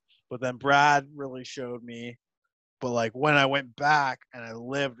blast, but then Brad really showed me. But like when I went back and I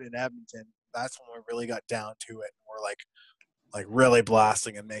lived in Edmonton, that's when we really got down to it. And we're like really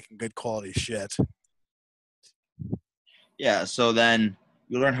blasting and making good quality shit. Yeah, so then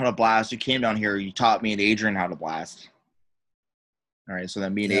you learned how to blast. You came down here. You taught me and Adrian how to blast. All right, so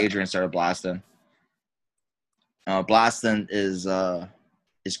then me and Adrian started blasting. Blasting is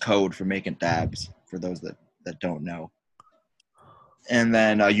code for making dabs, for those that don't know. And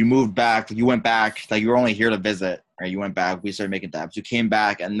then you moved back. You went back. Like, you were only here to visit. Right? You went back. We started making dabs. You came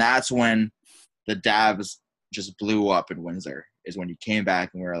back, and that's when the dabs just blew up in Windsor. Is when you came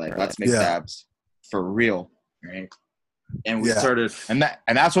back, and we were like, let's make dabs for real, right? And we started, and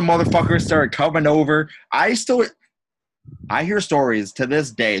that's when motherfuckers started coming over. I hear stories to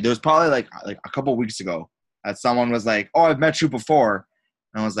this day. There was probably like a couple weeks ago that someone was like, "Oh, I've met you before,"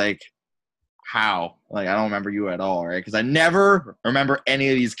 and I was like, "How?" Like, I don't remember you at all, right? Because I never remember any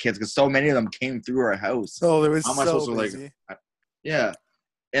of these kids, because so many of them came through our house. Oh, there was so busy. Yeah,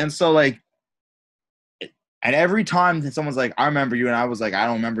 and so like, and every time that someone's like, "I remember you," and I was like, "I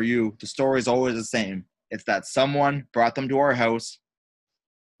don't remember you," the story's always the same. It's that someone brought them to our house,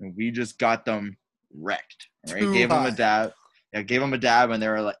 and we just got them wrecked. Right? Gave them a dab. Yeah, gave them a dab, and they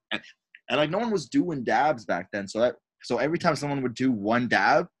were like, and like, no one was doing dabs back then. So every time someone would do one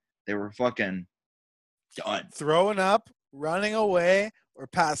dab, they were fucking done. Throwing up, running away, or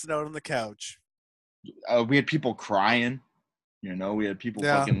passing out on the couch. We had people crying. You know, we had people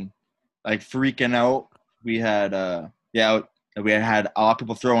fucking like freaking out. We had we had a lot of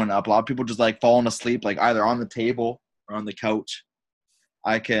people throwing up. A lot of people just like falling asleep, like either on the table or on the couch.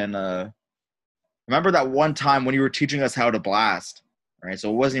 I can remember that one time when you were teaching us how to blast, right? So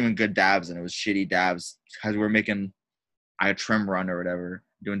it wasn't even good dabs, and it was shitty dabs because we were making a trim run or whatever,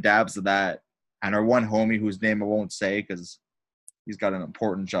 doing dabs of that. And our one homie, whose name I won't say because he's got an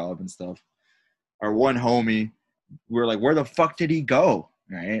important job and stuff. Our one homie, we were like, where the fuck did he go,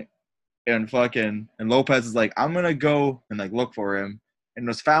 right? And Lopez is like, I'm gonna go and like look for him, and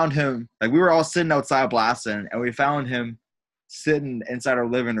just found him. Like, we were all sitting outside blasting, and we found him sitting inside our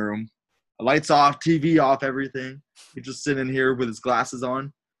living room, lights off, TV off, everything. He's just sitting here with his glasses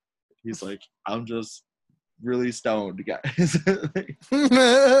on. He's like, I'm just really stoned, guys.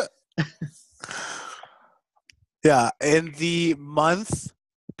 Yeah, in the month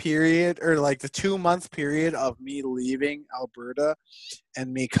period, or like the 2-month period of me leaving Alberta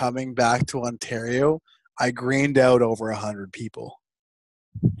and me coming back to Ontario, I greened out over 100 people.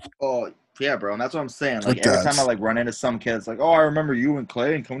 Oh yeah, bro, and that's what I'm saying. Like, every time I like run into some kids, like, oh, I remember you and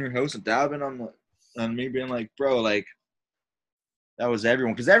Clay and coming to your house and dabbing on me, being like, bro, like, that was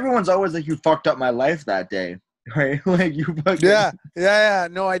everyone, because everyone's always like, you fucked up my life that day, right? Like, you fucking yeah.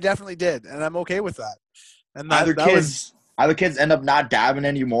 No, I definitely did, and I'm okay with that. And either kids end up not dabbing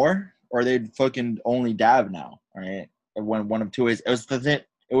anymore, or they'd fucking only dab now, right? One of two ways. It was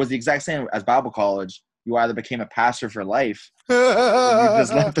the exact same as Bible college. You either became a pastor for life, or you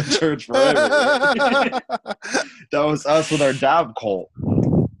just left the church forever. Right? That was us with our dab cult.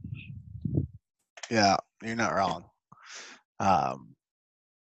 Yeah, you're not wrong.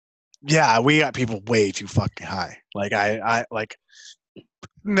 Yeah, we got people way too fucking high. Like, I like,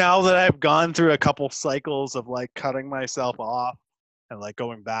 now that I've gone through a couple cycles of like cutting myself off and like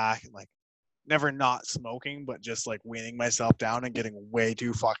going back and like never not smoking, but just like weaning myself down and getting way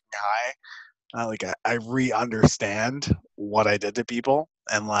too fucking high. Like, I re-understand what I did to people,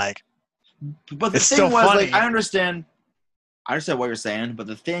 and like, but the thing was, funny. Like, I understand what you're saying, but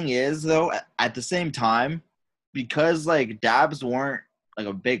the thing is, though, at the same time, because like dabs weren't like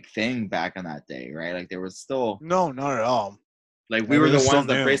a big thing back in that day, right? Like, there was still not at all. Like, we were the ones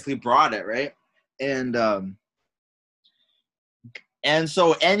that basically brought it, right? And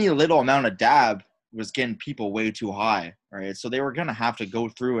so any little amount of dab was getting people way too high, right? So they were gonna have to go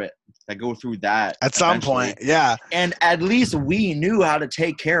through that at some point, yeah. And at least we knew how to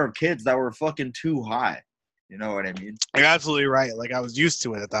take care of kids that were fucking too high. You know what I mean? You're absolutely right. Like, I was used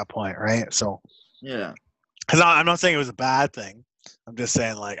to it at that point, right? So yeah, because I'm not saying it was a bad thing. I'm just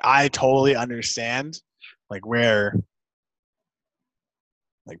saying, like, I totally understand, like, where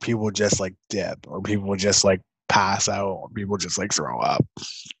like people would just like dip, or people would just like pass out, or people would just like throw up.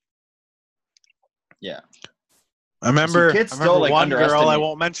 Yeah. I remember one girl, I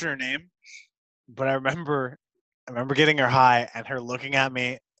won't mention her name, but I remember getting her high and her looking at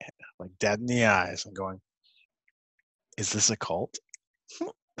me like dead in the eyes and going, is this a cult?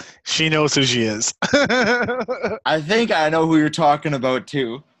 She knows who she is. I think I know who you're talking about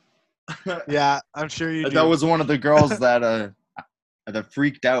too. Yeah, I'm sure you do. That was one of the girls that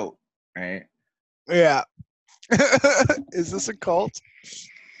freaked out, right? Yeah. Is this a cult?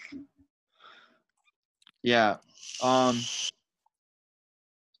 Yeah.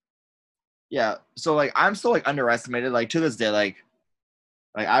 Yeah. So like, I'm still like underestimated. Like, to this day, like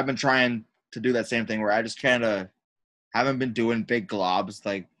I've been trying to do that same thing where I just kind of haven't been doing big globs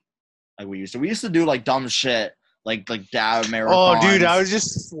like we used to. We used to do like dumb shit like dab marathons. Oh, dude, I was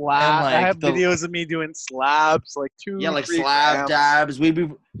just slab. Like, I have videos of me doing slabs, like 2-3 slab grams.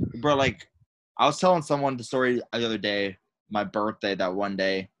 dabs. Bro, like I was telling someone the story the other day, my birthday that one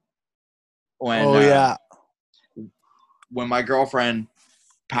day when when my girlfriend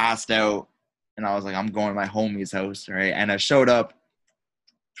passed out, and I was like, I'm going to my homie's house, right? And I showed up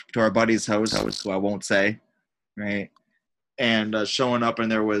to our buddy's house, who I won't say, right? And showing up, and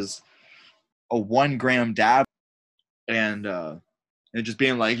there was a 1 gram dab, and just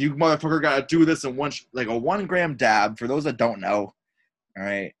being like, you motherfucker gotta do this in one, like a 1 gram dab. For those that don't know, all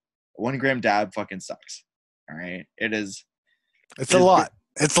right, a 1 gram dab fucking sucks. All right, it's a lot.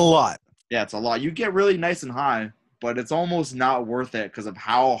 It's a lot. Yeah, it's a lot. You get really nice and high, but it's almost not worth it because of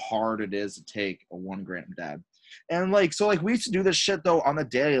how hard it is to take a 1 gram dab. And like, so like we used to do this shit though on the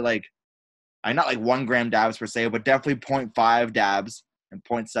daily, like I not like 1 gram dabs per se, but definitely 0.5 dabs and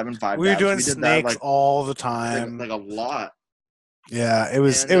 0.75 dabs. We were doing snakes all the time. Like a lot. Yeah, it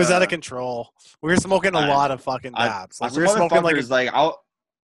was out of control. We were smoking a lot of fucking dabs. Like we were smoking like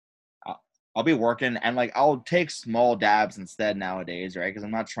I'll be working and like I'll take small dabs instead nowadays, right? Because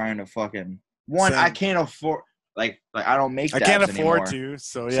I'm not trying to fucking I can't afford like I don't make dabs anymore. I can't afford to,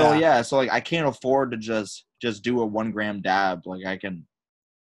 so yeah. So like I can't afford to just do a 1 gram dab. Like I can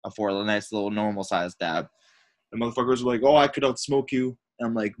afford a nice little normal sized dab. The motherfuckers were like, "Oh, I could outsmoke you." And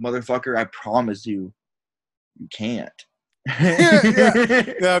I'm like, "Motherfucker, I promise you, you can't."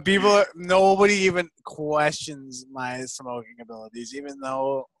 Yeah, nobody even questions my smoking abilities, even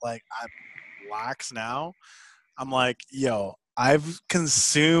though like I'm lax now. I'm like, yo, I've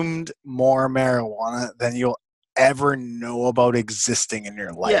consumed more marijuana than you'll ever know about existing in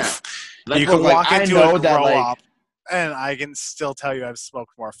your life. Yeah. You can walk into a grow up, and I can still tell you I've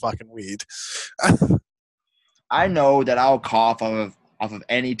smoked more fucking weed. I know that I'll cough off of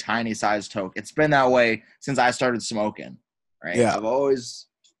any tiny sized toke. It's been that way since I started smoking. Right? Yeah. I've always,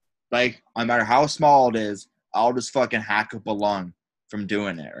 like, no matter how small it is, I'll just fucking hack up a lung from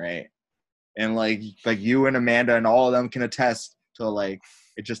doing it, right? And, like you and Amanda and all of them can attest to, like,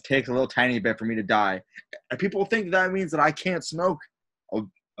 it just takes a little tiny bit for me to die. And people think that means that I can't smoke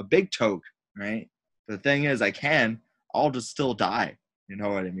a big toke, right? But the thing is, I'll just still die. You know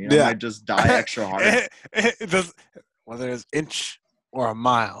what I mean? Yeah. I might just die extra hard. Whether it's inch or a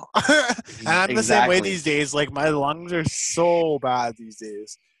mile. And I'm the same way these days. Like, my lungs are so bad these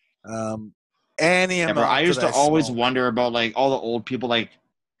days. I used to always wonder about, like, all the old people, like,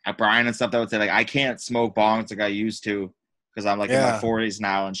 at Brian and stuff that would say, like, I can't smoke bongs like I used to because I'm, like, in my 40s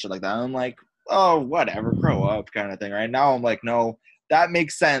now and shit like that. And I'm like, oh, whatever, grow up kind of thing. Right now I'm like, no, that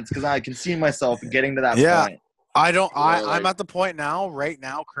makes sense because I can see myself getting to that point. I'm at the point now, right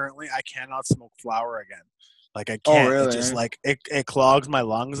now, currently, I cannot smoke flower again. Like, I can't. Oh, really? It just, like, it clogs my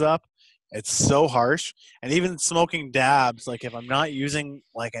lungs up. It's so harsh. And even smoking dabs, like, if I'm not using,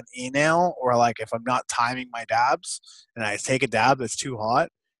 like, an e-nail or, like, if I'm not timing my dabs and I take a dab that's too hot,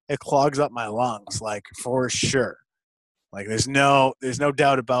 it clogs up my lungs, like, for sure. Like, there's no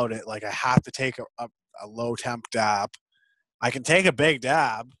doubt about it. Like, I have to take a low temp dab. I can take a big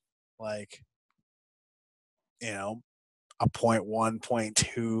dab, like, you know, a 0.1,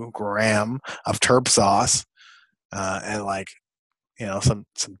 0.2 gram of terp sauce, and, like, you know, some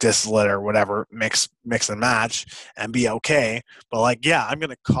distillate or whatever, mix and match and be okay. But, like, yeah, I'm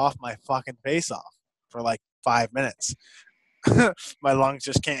going to cough my fucking face off for like 5 minutes. My lungs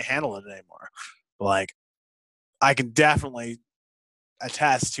just can't handle it anymore. But, like, I can definitely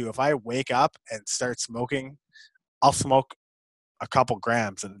attest to if I wake up and start smoking, I'll smoke a couple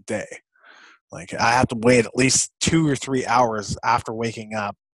grams in a day. Like, I have to wait at least 2 or 3 hours after waking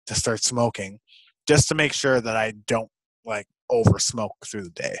up to start smoking just to make sure that I don't, like, over smoke through the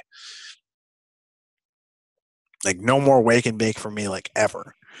day. Like, no more wake and bake for me, like,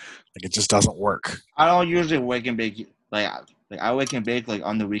 ever. Like, it just doesn't work. I don't usually wake and bake, like I wake and bake, like,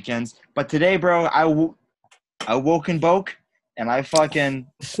 on the weekends. But today, bro, I woke and boke, and I fucking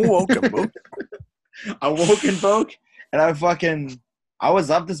woke and boke. I woke and boke, and I was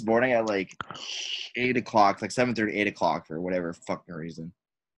up this morning at like 8 o'clock, like 7:30, 8 o'clock for whatever fucking reason.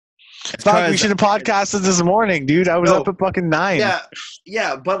 Fuck, we should have podcasted this morning, dude. I was up at fucking 9.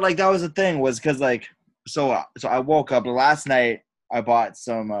 Yeah, but like that was the thing was because like so I woke up last night. I bought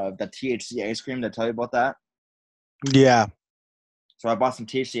some the THC ice cream. Did I tell you about that? Yeah. So I bought some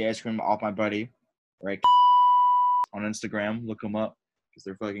THC ice cream off my buddy, right? On Instagram, look them up because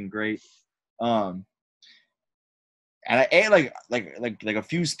they're fucking great. And I ate like a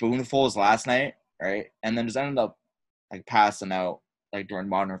few spoonfuls last night, right? And then just ended up like passing out like during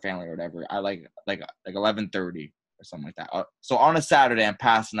Modern Family or whatever. I like 11:30 or something like that. So on a Saturday, I'm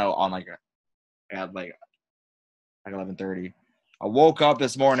passing out on at 11:30. I woke up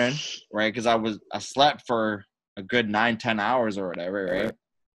this morning, right? Because I slept for a good 9-10 hours or whatever, right?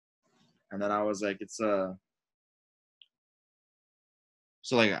 And then I was like, it's so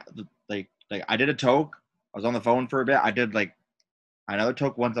I did a toke. I was on the phone for a bit. I did another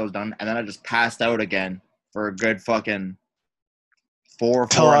toke once I was done, and then I just passed out again for a good fucking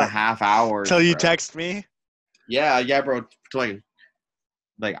 4.5 hours. Till you text me? Yeah, bro. I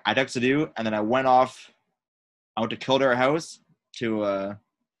texted you, and then I went off. I went to Kildare House to a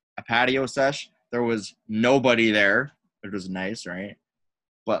patio sesh. There was nobody there, which was nice, right?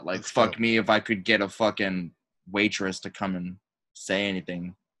 But fuck me if I could get a fucking waitress to come and say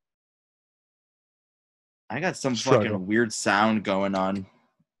anything. I got some fucking weird sound going on.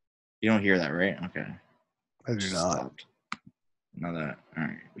 You don't hear that, right? Okay. I do not. Stopped. Now that, all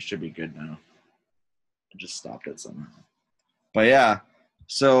right, we should be good now. I just stopped it somehow. But yeah,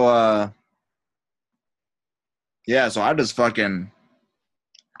 so so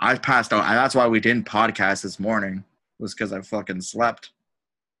I passed out. And that's why we didn't podcast this morning, was because I fucking slept.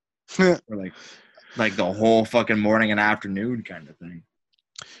 For the whole fucking morning and afternoon kind of thing.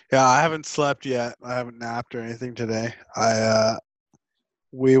 Yeah, I haven't slept yet. I haven't napped or anything today.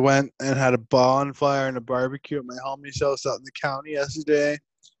 We went and had a bonfire and a barbecue at my homie's house out in the county yesterday.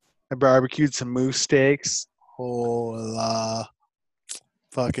 I barbecued some moose steaks. Hola.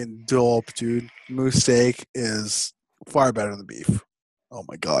 Fucking dope, dude. Moose steak is far better than beef. Oh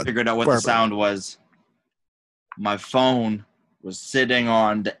my god. Figured out what the sound was. My phone was sitting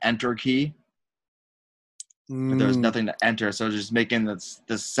on the enter key. But there was nothing to enter, so it was just making this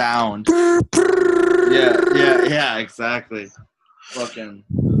sound. Yeah, exactly. Fucking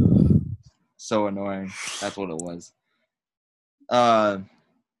so annoying. That's what it was.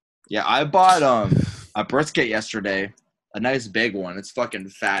 Yeah, I bought a brisket yesterday, a nice big one. It's fucking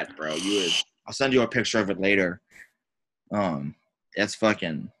fat, bro. I'll send you a picture of it later. It's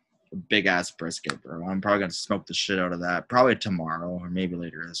fucking a big ass brisket, bro. I'm probably gonna smoke the shit out of that probably tomorrow or maybe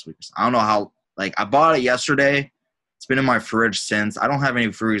later this week. I don't know how. I bought it yesterday. It's been in my fridge since. I don't have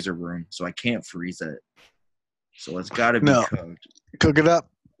any freezer room, so I can't freeze it. So it's got to be cooked. Cook it up.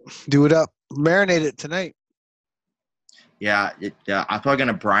 Do it up. Marinate it tonight. Yeah, I'm probably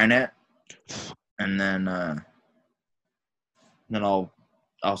gonna brine it, and then I'll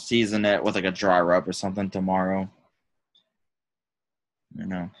season it with a dry rub or something tomorrow. You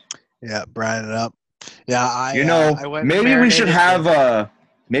know. Yeah, brine it up. Yeah, I went. Maybe we should have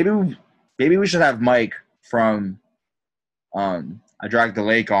maybe we should have Mike from I Dragged the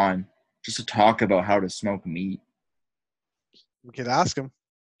Lake on just to talk about how to smoke meat. We could ask him.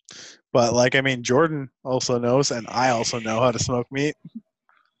 But Jordan also knows, and I also know how to smoke meat.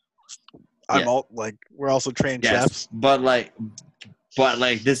 We're also trained chefs. But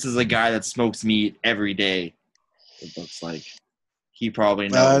this is a guy that smokes meat every day. It looks like he probably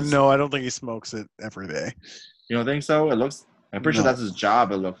knows. No, I don't think he smokes it every day. You don't think so? I'm pretty sure that's his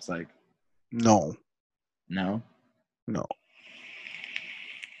job. It looks like. No.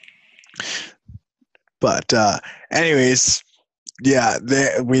 But anyways, yeah,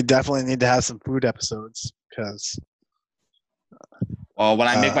 we definitely need to have some food episodes because. Well, when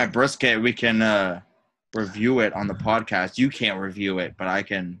I make my brisket, we can review it on the podcast. You can't review it, but I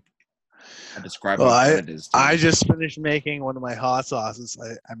can describe what it is. I just finished making one of my hot sauces.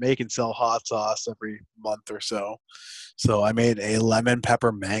 I make and sell hot sauce every month or so. So I made a lemon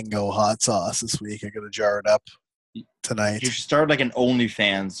pepper mango hot sauce this week. I'm going to jar it up tonight. You should start an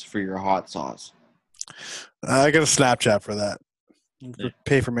OnlyFans for your hot sauce. I got a Snapchat for that.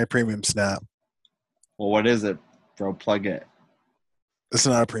 Pay for my premium Snap. Well, what is it, bro? Plug it. It's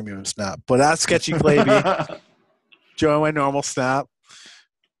not a premium Snap, but that's Sketchy Clavey. Join my normal Snap.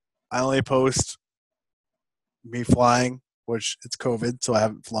 I only post me flying, which it's COVID, so I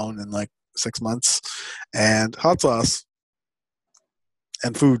haven't flown in 6 months, and hot sauce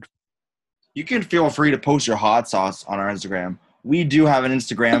and food. You can feel free to post your hot sauce on our Instagram. We do have an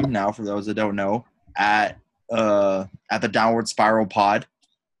Instagram now, for those that don't know, at the Downward Spiral Pod.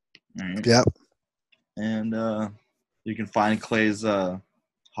 Right. Yep. And you can find Clay's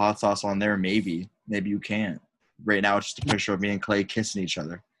hot sauce on there. Maybe you can't. Right now, it's just a picture of me and Clay kissing each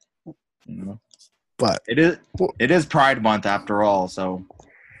other. But it is Pride Month after all, so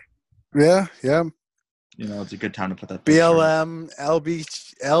yeah. It's a good time to put that BLM,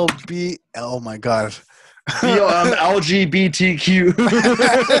 LB, oh my god. BLM, LGBTQ.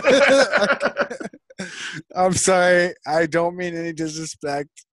 I'm sorry. I don't mean any disrespect.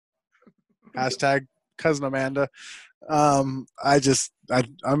 Hashtag cousin Amanda. I'm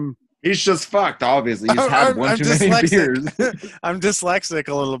He's just fucked. Obviously, he's had one too many beers. I'm dyslexic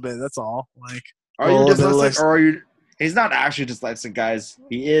a little bit. That's all. Like, are you dyslexic or are you? He's not actually dyslexic, guys.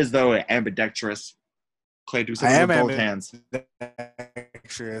 He is though ambidextrous. Clay, do something with both hands.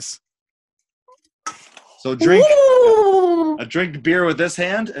 Ambidextrous. So drink beer with this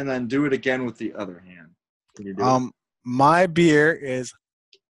hand, and then do it again with the other hand. Can you do it? My beer is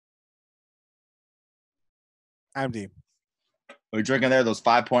empty. Are you drinking there those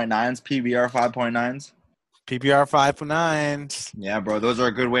 5.9s, PBR 5.9s? PBR 5.9s. Yeah, bro, those are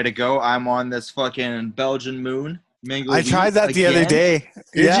a good way to go. I'm on this fucking Belgian Moon. Mango I tried that the other day.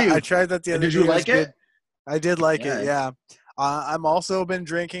 Did you? I tried that the other day. Did you like it? I did like it, yeah. I'm also been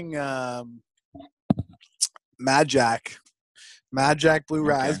drinking Mad Jack Blue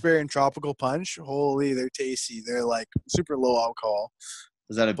Raspberry and Tropical Punch. Holy, they're tasty. They're like super low alcohol.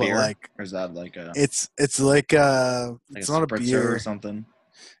 Is that a beer? Or is that like a? It's like it's not a beer or something.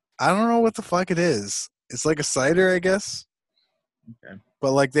 I don't know what the fuck it is. It's like a cider, I guess. Okay.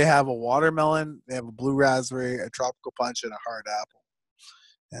 But like they have a watermelon, they have a blue raspberry, a tropical punch, and a hard apple,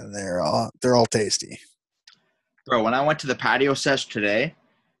 and they're all tasty. Bro, when I went to the patio sesh today,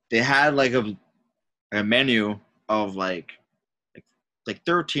 they had like a menu of like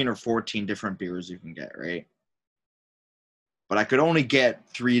 13 or 14 different beers you can get, right? But I could only get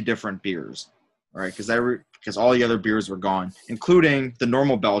 3 different beers, right? Because all the other beers were gone, including the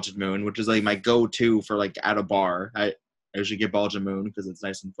normal Belgian Moon, which is like my go-to for like at a bar. I usually get Belgian Moon because it's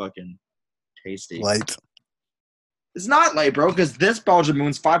nice and fucking tasty. Light. It's not light, bro, because this Belgian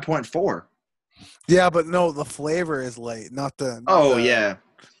Moon's 5.4. Yeah, but no, the flavor is light, not the. Yeah.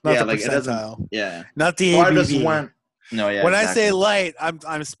 Not yeah, the like percentile. It doesn't. Yeah. Not the well, ABV. I just went. No, yeah. When exactly. I say light,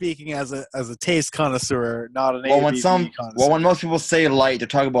 I'm speaking as a taste connoisseur, not an ABV connoisseur. Well, when most people say light, they're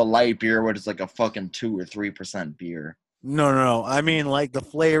talking about light beer, which is like a fucking 2 or 3% beer. No. I mean, like the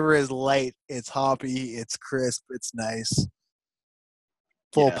flavor is light. It's hoppy. It's crisp. It's nice.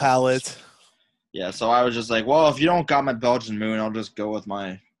 Full palate. Yeah. So I was just like, well, if you don't got my Belgian Moon, I'll just go with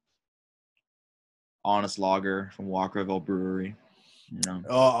my Honest Lager from Walkerville Brewery. You know.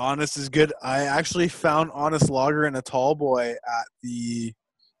 Oh, Honest is good. I actually found Honest Lager in a tall boy at the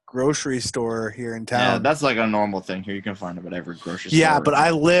grocery store here in town. Yeah, that's like a normal thing here. You can find it at every grocery store. Yeah, but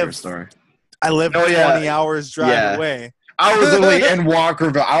I live 20 hours drive away. I was literally in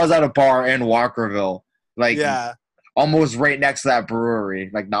Walkerville. I was at a bar in Walkerville, like almost right next to that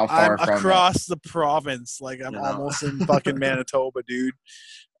brewery, like not far from across the province. Like I'm almost in fucking Manitoba, dude.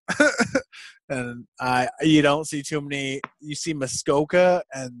 And you don't see too many. You see Muskoka,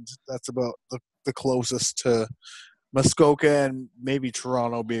 and that's about the closest to Muskoka and maybe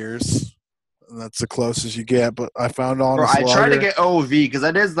Toronto beers. And that's the closest you get. But I found Honest Lager. I try to get OV because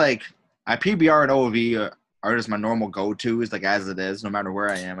that is like my PBR and OV are just my normal go-tos, like as it is. No matter where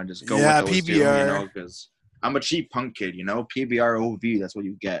I am, I just go with those PBR. Two, you know, because I'm a cheap punk kid, you know. PBR, OV, that's what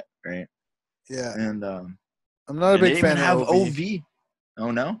you get, right? Yeah. And I'm not a big fan of OV.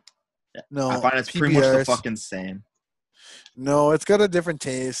 Oh no. No, I find it's pretty much the fucking same. No, it's got a different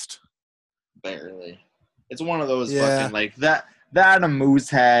taste. Barely. It's one of those fucking like that and a Moose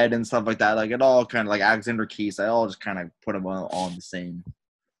Head and stuff like that. Like it all kind of like Alexander Keys. I all just kind of put them all on the same.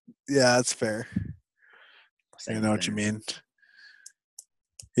 Yeah, that's fair. I know what you mean.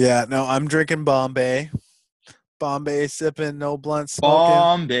 Yeah, no, I'm drinking Bombay. Bombay sipping, no blunt smoking.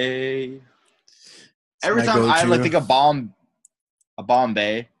 Bombay. Every time I like think of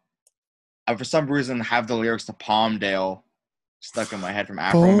Bombay, I for some reason have the lyrics to Palmdale stuck in my head from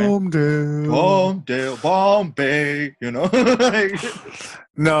Afroman. Bombay, you know?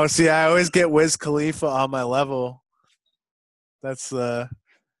 No, see, I always get Wiz Khalifa on my level. That's this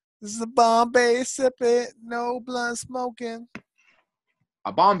is the Bombay sipping, no blunt smoking.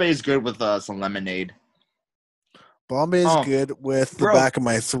 A Bombay is good with some lemonade. Bombay is good with the back of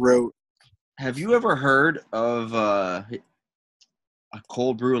my throat. Have you ever heard of a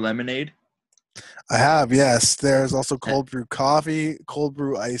cold brew lemonade? I have, yes. There's also cold brew coffee, cold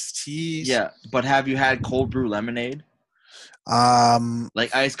brew iced teas. Yeah, but have you had cold brew lemonade?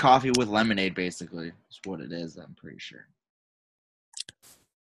 Like iced coffee with lemonade, basically. Is what it is. I'm pretty sure.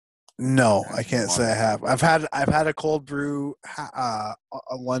 No, I can't say I have. I've had a cold brew, a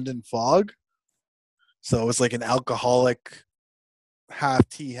London Fog. So it's like an alcoholic, half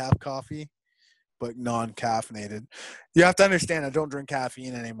tea, half coffee, but non-caffeinated. You have to understand, I don't drink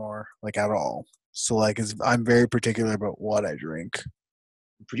caffeine anymore, like at all. So like, I'm very particular about what I drink.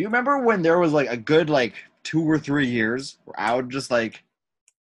 Do you remember when there was like a good like 2 or 3 years where I would just like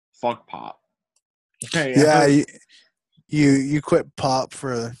fuck pop? Yeah, you quit pop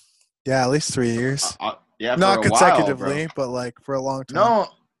for at least 3 years. Yeah, not for a consecutively, while, but like for a long time. No,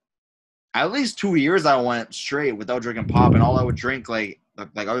 at least 2 years I went straight without drinking pop, and all I would drink like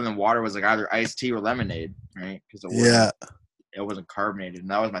other than water was like either iced tea or lemonade, right? Because it wasn't carbonated, and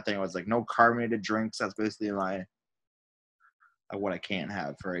that was my thing. I was like, no carbonated drinks. That's basically what I can't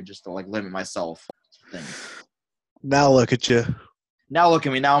have, right? Just to like limit myself. Thing. Now look at you. Now look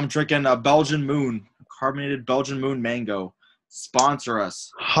at me. Now I'm drinking a Belgian Moon, carbonated Belgian Moon mango. Sponsor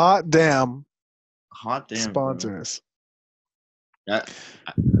us. Hot damn. Sponsor bro. Us. Yeah,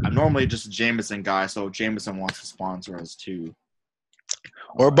 I'm normally just a Jameson guy, so Jameson wants to sponsor us too.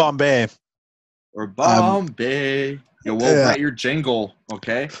 Or Bombay. Yo, we'll write your jingle,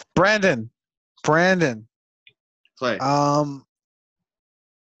 okay? Brandon. Play.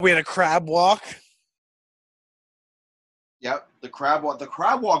 We had a crab walk. Yep, the crab walk. The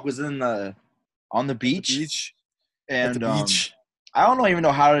crab walk was on the beach. And I don't even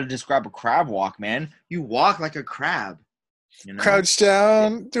know how to describe a crab walk, man. You walk like a crab. You know? Crouch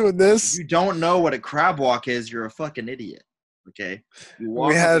down, doing this. If you don't know what a crab walk is, you're a fucking idiot. Okay.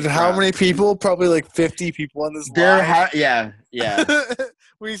 We had how many people? Probably like 50 people on this line. Yeah.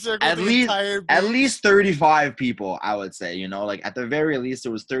 We circled the entire beach. At least 35 people, I would say. You know, like at the very least, it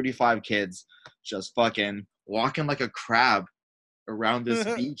was 35 kids just fucking walking like a crab around this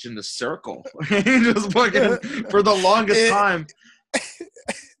beach in the circle. Just fucking for the longest time.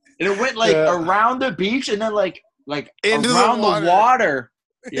 And it went like around the beach and then like into around the water.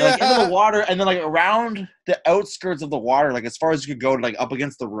 Yeah, like into the water and then like around the outskirts of the water, like as far as you could go, like up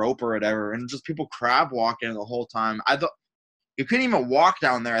against the rope or whatever, and just people crab walking the whole time. I thought you couldn't even walk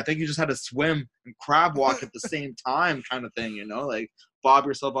down there. I think you just had to swim and crab walk at the same time, kind of thing, you know, like bob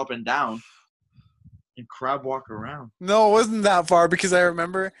yourself up and down and crab walk around. No, it wasn't that far because I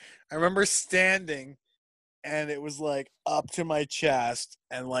remember standing and it was like up to my chest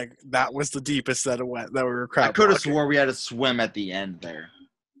and like that was the deepest that it went that we were crab walking. I could have swore we had to swim at the end there.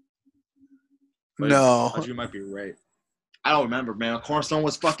 But no. You might be right. I don't remember, man. Cornerstone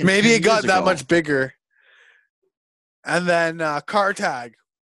was fucking maybe it got that much bigger. And then car tag.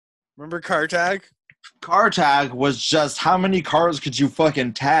 Remember car tag? Car tag was just how many cars could you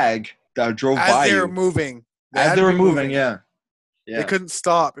fucking tag that drove by you? As they were moving. As they were moving, yeah. They couldn't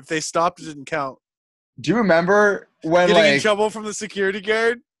stop. If they stopped, it didn't count. Do you remember when getting in trouble from the security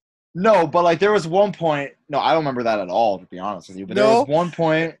guard? No, but like there was one point. No, I don't remember that at all, to be honest with you. But there was one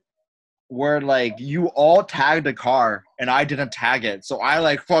point where like you all tagged a car and I didn't tag it, so I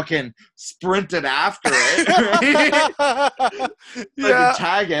like fucking sprinted after it. Right?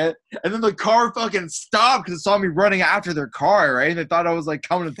 Tag it, and then the car fucking stopped because it saw me running after their car, right? And they thought I was like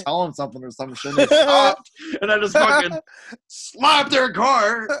coming to tell them something or some shit. They stopped, and I just fucking slapped their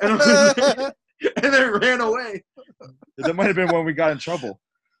car, and they ran away. That might have been when we got in trouble.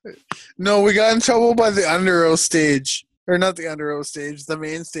 No, we got in trouble by the Under-O stage. Or not the Under-O stage, the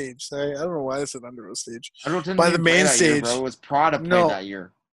main stage. Sorry, I don't know why I said Under-O stage. By the main stage. Year, bro. It was Prada played that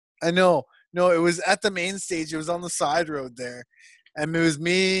year. I know. No, it was at the main stage. It was on the side road there. And it was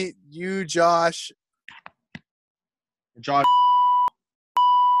me, you, Josh.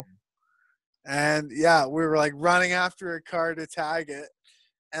 And yeah, we were like running after a car to tag it.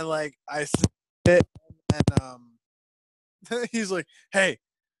 And like I sit and he's like, "Hey,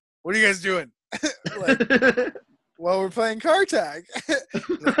 what are you guys doing?" Like, well, we're playing car tag.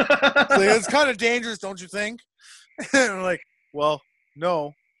 It's kind of dangerous, don't you think? And we're like, well,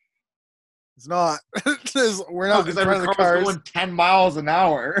 no, it's not. We're not in front of the cars. Going 10 miles an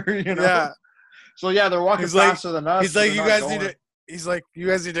hour. You know? Yeah. So yeah, they're walking faster than us. He's like, you guys need to. He's like, you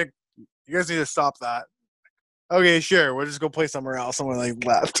guys need to stop that. Okay, sure. We'll just go play somewhere else. Someone like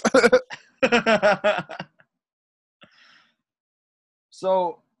left.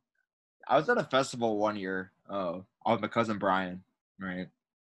 So, I was at a festival one year. With my cousin Brian, right?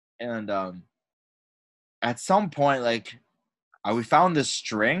 And at some point, like, we found this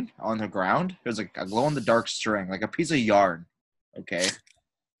string on the ground. It was like a glow-in-the-dark string, like a piece of yarn, okay?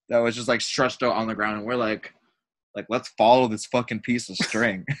 That was just, like, stretched out on the ground. And we're like, let's follow this fucking piece of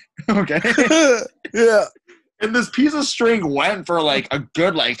string, okay? Yeah. And this piece of string went for, like, a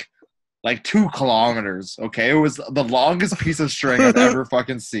good, like 2 kilometers, okay? It was the longest piece of string I've ever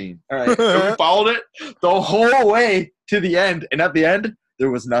fucking seen. All right. So we followed it the whole way to the end, and at the end,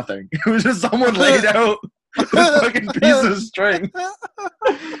 there was nothing. It was just someone laid out this fucking piece of string.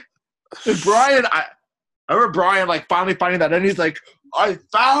 And Brian, I remember Brian, like, finally finding that end. He's like, I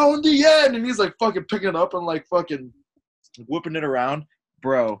found the end! And he's, like, fucking picking it up and, like, fucking whipping it around.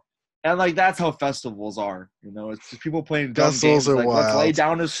 Bro. And, like, that's how festivals are, you know? It's just people playing dumb games. Like, wild. Let's lay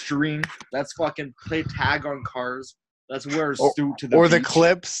down a string. Let's fucking play tag on cars. Let's wear a suit to the Or beach. the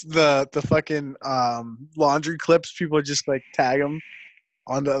clips, the fucking laundry clips. People just, like, tag them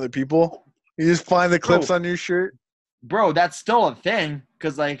onto other people? You just find the clips on your shirt? Bro, that's still a thing.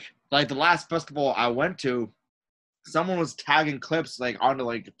 Because, like the last festival I went to, someone was tagging clips, like, onto,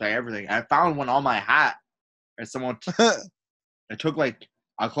 like everything. I found one on my hat. And someone I took, like,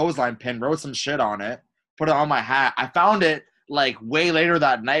 a clothesline pin, wrote some shit on it, put it on my hat. I found it, like, way later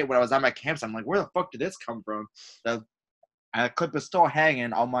that night when I was at my campsite. I'm like, where the fuck did this come from? That clip is still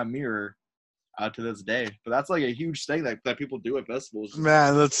hanging on my mirror to this day. But that's, like, a huge thing that people do at festivals.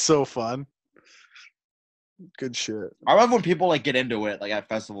 Man, that's so fun. Good shit. I love when people, like, get into it, like, at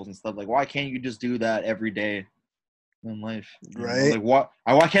festivals and stuff. Like, why can't you just do that every day in life? Right. Like,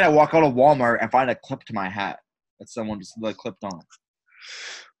 why can't I walk out of Walmart and find a clip to my hat that someone just, like, clipped on?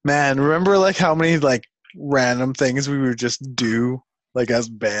 Man, remember, like, how many, like, random things we would just do, like, as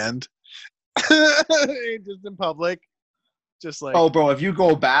band? Just in public. Just like... Oh, bro, if you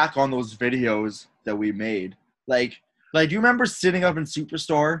go back on those videos that we made, like, do you remember sitting up in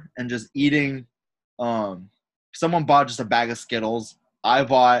Superstore and just eating, someone bought just a bag of Skittles. I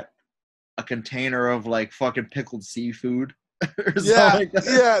bought a container of, like, fucking pickled seafood. Yeah,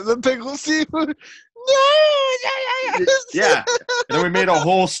 the pickled seafood. Yeah. And then we made a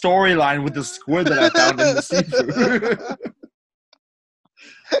whole storyline with the squid that I found in the seafood.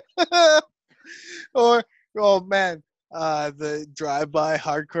 Or, oh man, the drive-by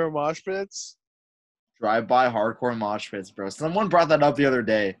hardcore mosh pits. Drive-by hardcore mosh pits, bro. Someone brought that up the other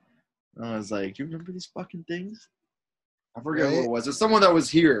day. And I was like, do you remember these fucking things? I forget who it was. It's someone that was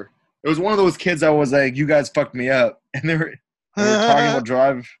here. It was one of those kids that was like, you guys fucked me up. And they were talking about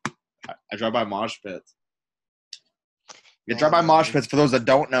drive-by mosh pits. Yeah, drive-by mosh pits, for those that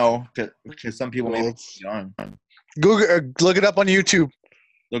don't know, because some people may be young. Google, look it up on YouTube.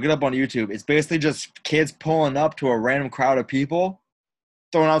 Look it up on YouTube. It's basically just kids pulling up to a random crowd of people,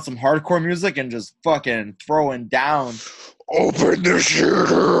 throwing out some hardcore music, and just fucking throwing down. Open the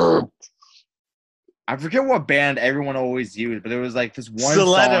shooter. I forget what band everyone always used, but there was like this one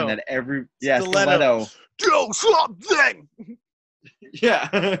song that Stiletto. Do something. Yeah.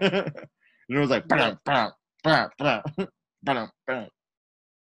 And it was like, yeah.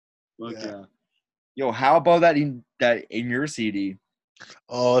 Yo, how about that in your CD?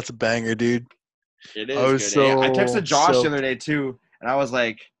 Oh, it's a banger, dude. It is good. I texted Josh the other day too, and I was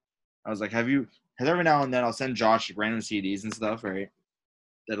like, because every now and then I'll send Josh random CDs and stuff, right?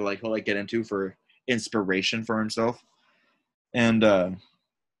 That he'll like get into for inspiration for himself. And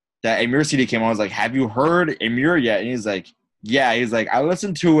that Amir CD came on. I was like, have you heard Amir yet? And he's like, yeah. He's like, I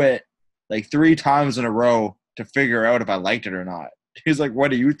listened to it like 3 times in a row to figure out if I liked it or not. He's like, what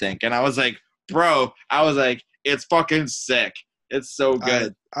do you think? And I was like, bro, it's fucking sick. It's so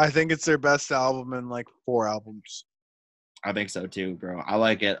good. I think it's their best album in like 4 albums. I think so too, bro. I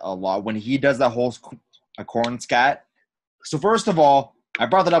like it a lot. When he does that whole corn scat. So first of all, I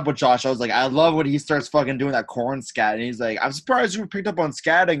brought that up with Josh. I was like, I love when he starts fucking doing that corn scat. And he's like, I'm surprised you picked up on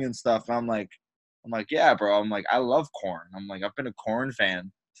scatting and stuff. And I'm like, yeah, bro. I'm like, I love corn. I'm like, I've been a corn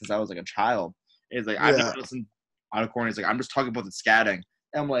fan since I was like a child. And he's like, I've never listened out of corn. He's like, I'm just talking about the scatting.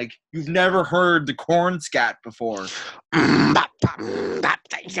 And I'm like, you've never heard the corn scat before. Yeah.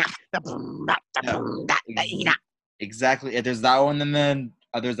 Exactly. There's that one, and then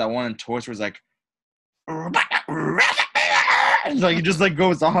there's that one in Toys where it's like, like it just like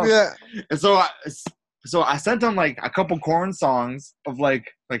goes off. Yeah. And so I sent him like a couple corn songs of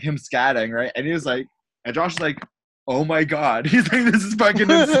like him scatting, right? And he was like, and Josh was like, oh my god, he's like, this is fucking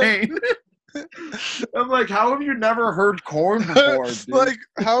insane. I'm like, how have you never heard corn before, dude? Like,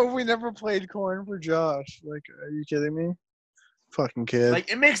 how have we never played corn for Josh? Like, are you kidding me? Fucking kid.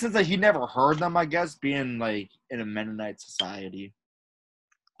 Like, it makes sense that he never heard them, I guess, being like in a Mennonite society.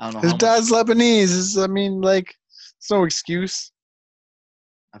 I don't know. His dad's Lebanese. I mean, like, it's no excuse.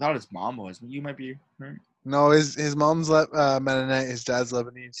 I thought his mom was. You might be right. No, his mom's Mennonite. His dad's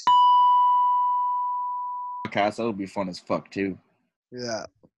Lebanese. Podcast, that would be fun as fuck too. Yeah.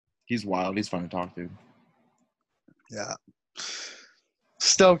 He's wild. He's fun to talk to. Yeah.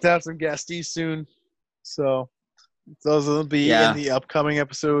 Stoked to have some guesties soon. So those will be in the upcoming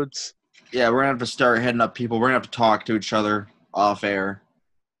episodes. Yeah, we're going to have to start hitting up people. We're going to have to talk to each other off air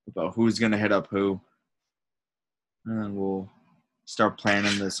about who's going to hit up who. And then we'll start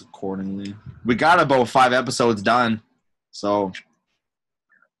planning this accordingly. We got about 5 episodes done. So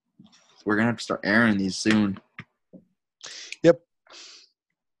we're going to have to start airing these soon. Yep.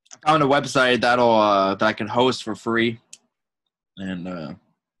 I found a website that I can host for free, and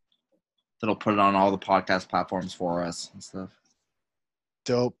that'll put it on all the podcast platforms for us and stuff.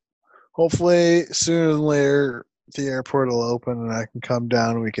 Dope. Hopefully, sooner than later, the airport will open and I can come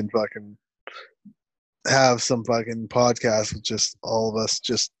down and we can fucking have some fucking podcast with just all of us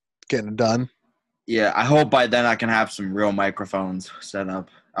just getting it done. Yeah, I hope by then I can have some real microphones set up.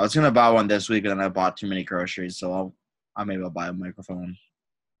 I was gonna buy one this week, and then I bought too many groceries, so I'll buy a microphone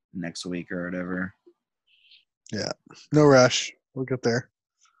next week or whatever. Yeah, no rush. We'll get there.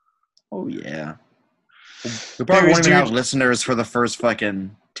 Oh yeah. We probably won't even have listeners for the first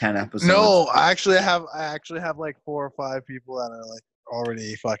fucking 10 episodes. No, I actually have like 4 or 5 people that are like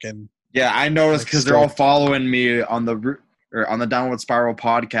already fucking. Yeah, I noticed because they're all following me on the Downward Spiral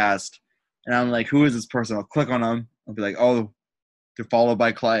podcast, and I'm like, who is this person? I'll click on them. I'll be like, oh, they're followed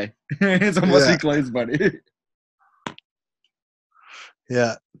by Clay. It's almost be Clay's buddy.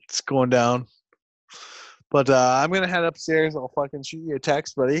 Yeah, it's going down. But I'm gonna head upstairs. I'll fucking shoot you a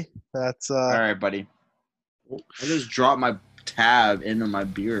text, buddy. That's all right, buddy. I just dropped my tab into my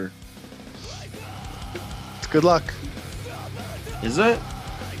beer. Good luck. Is it?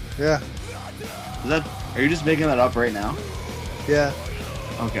 Yeah. Are you just making that up right now? Yeah.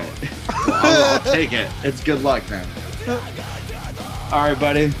 Okay. I'll take it. It's good luck then. All right,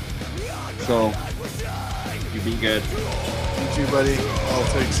 buddy. So, you be good. You too, buddy. All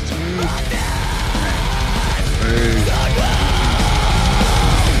takes two. Hey.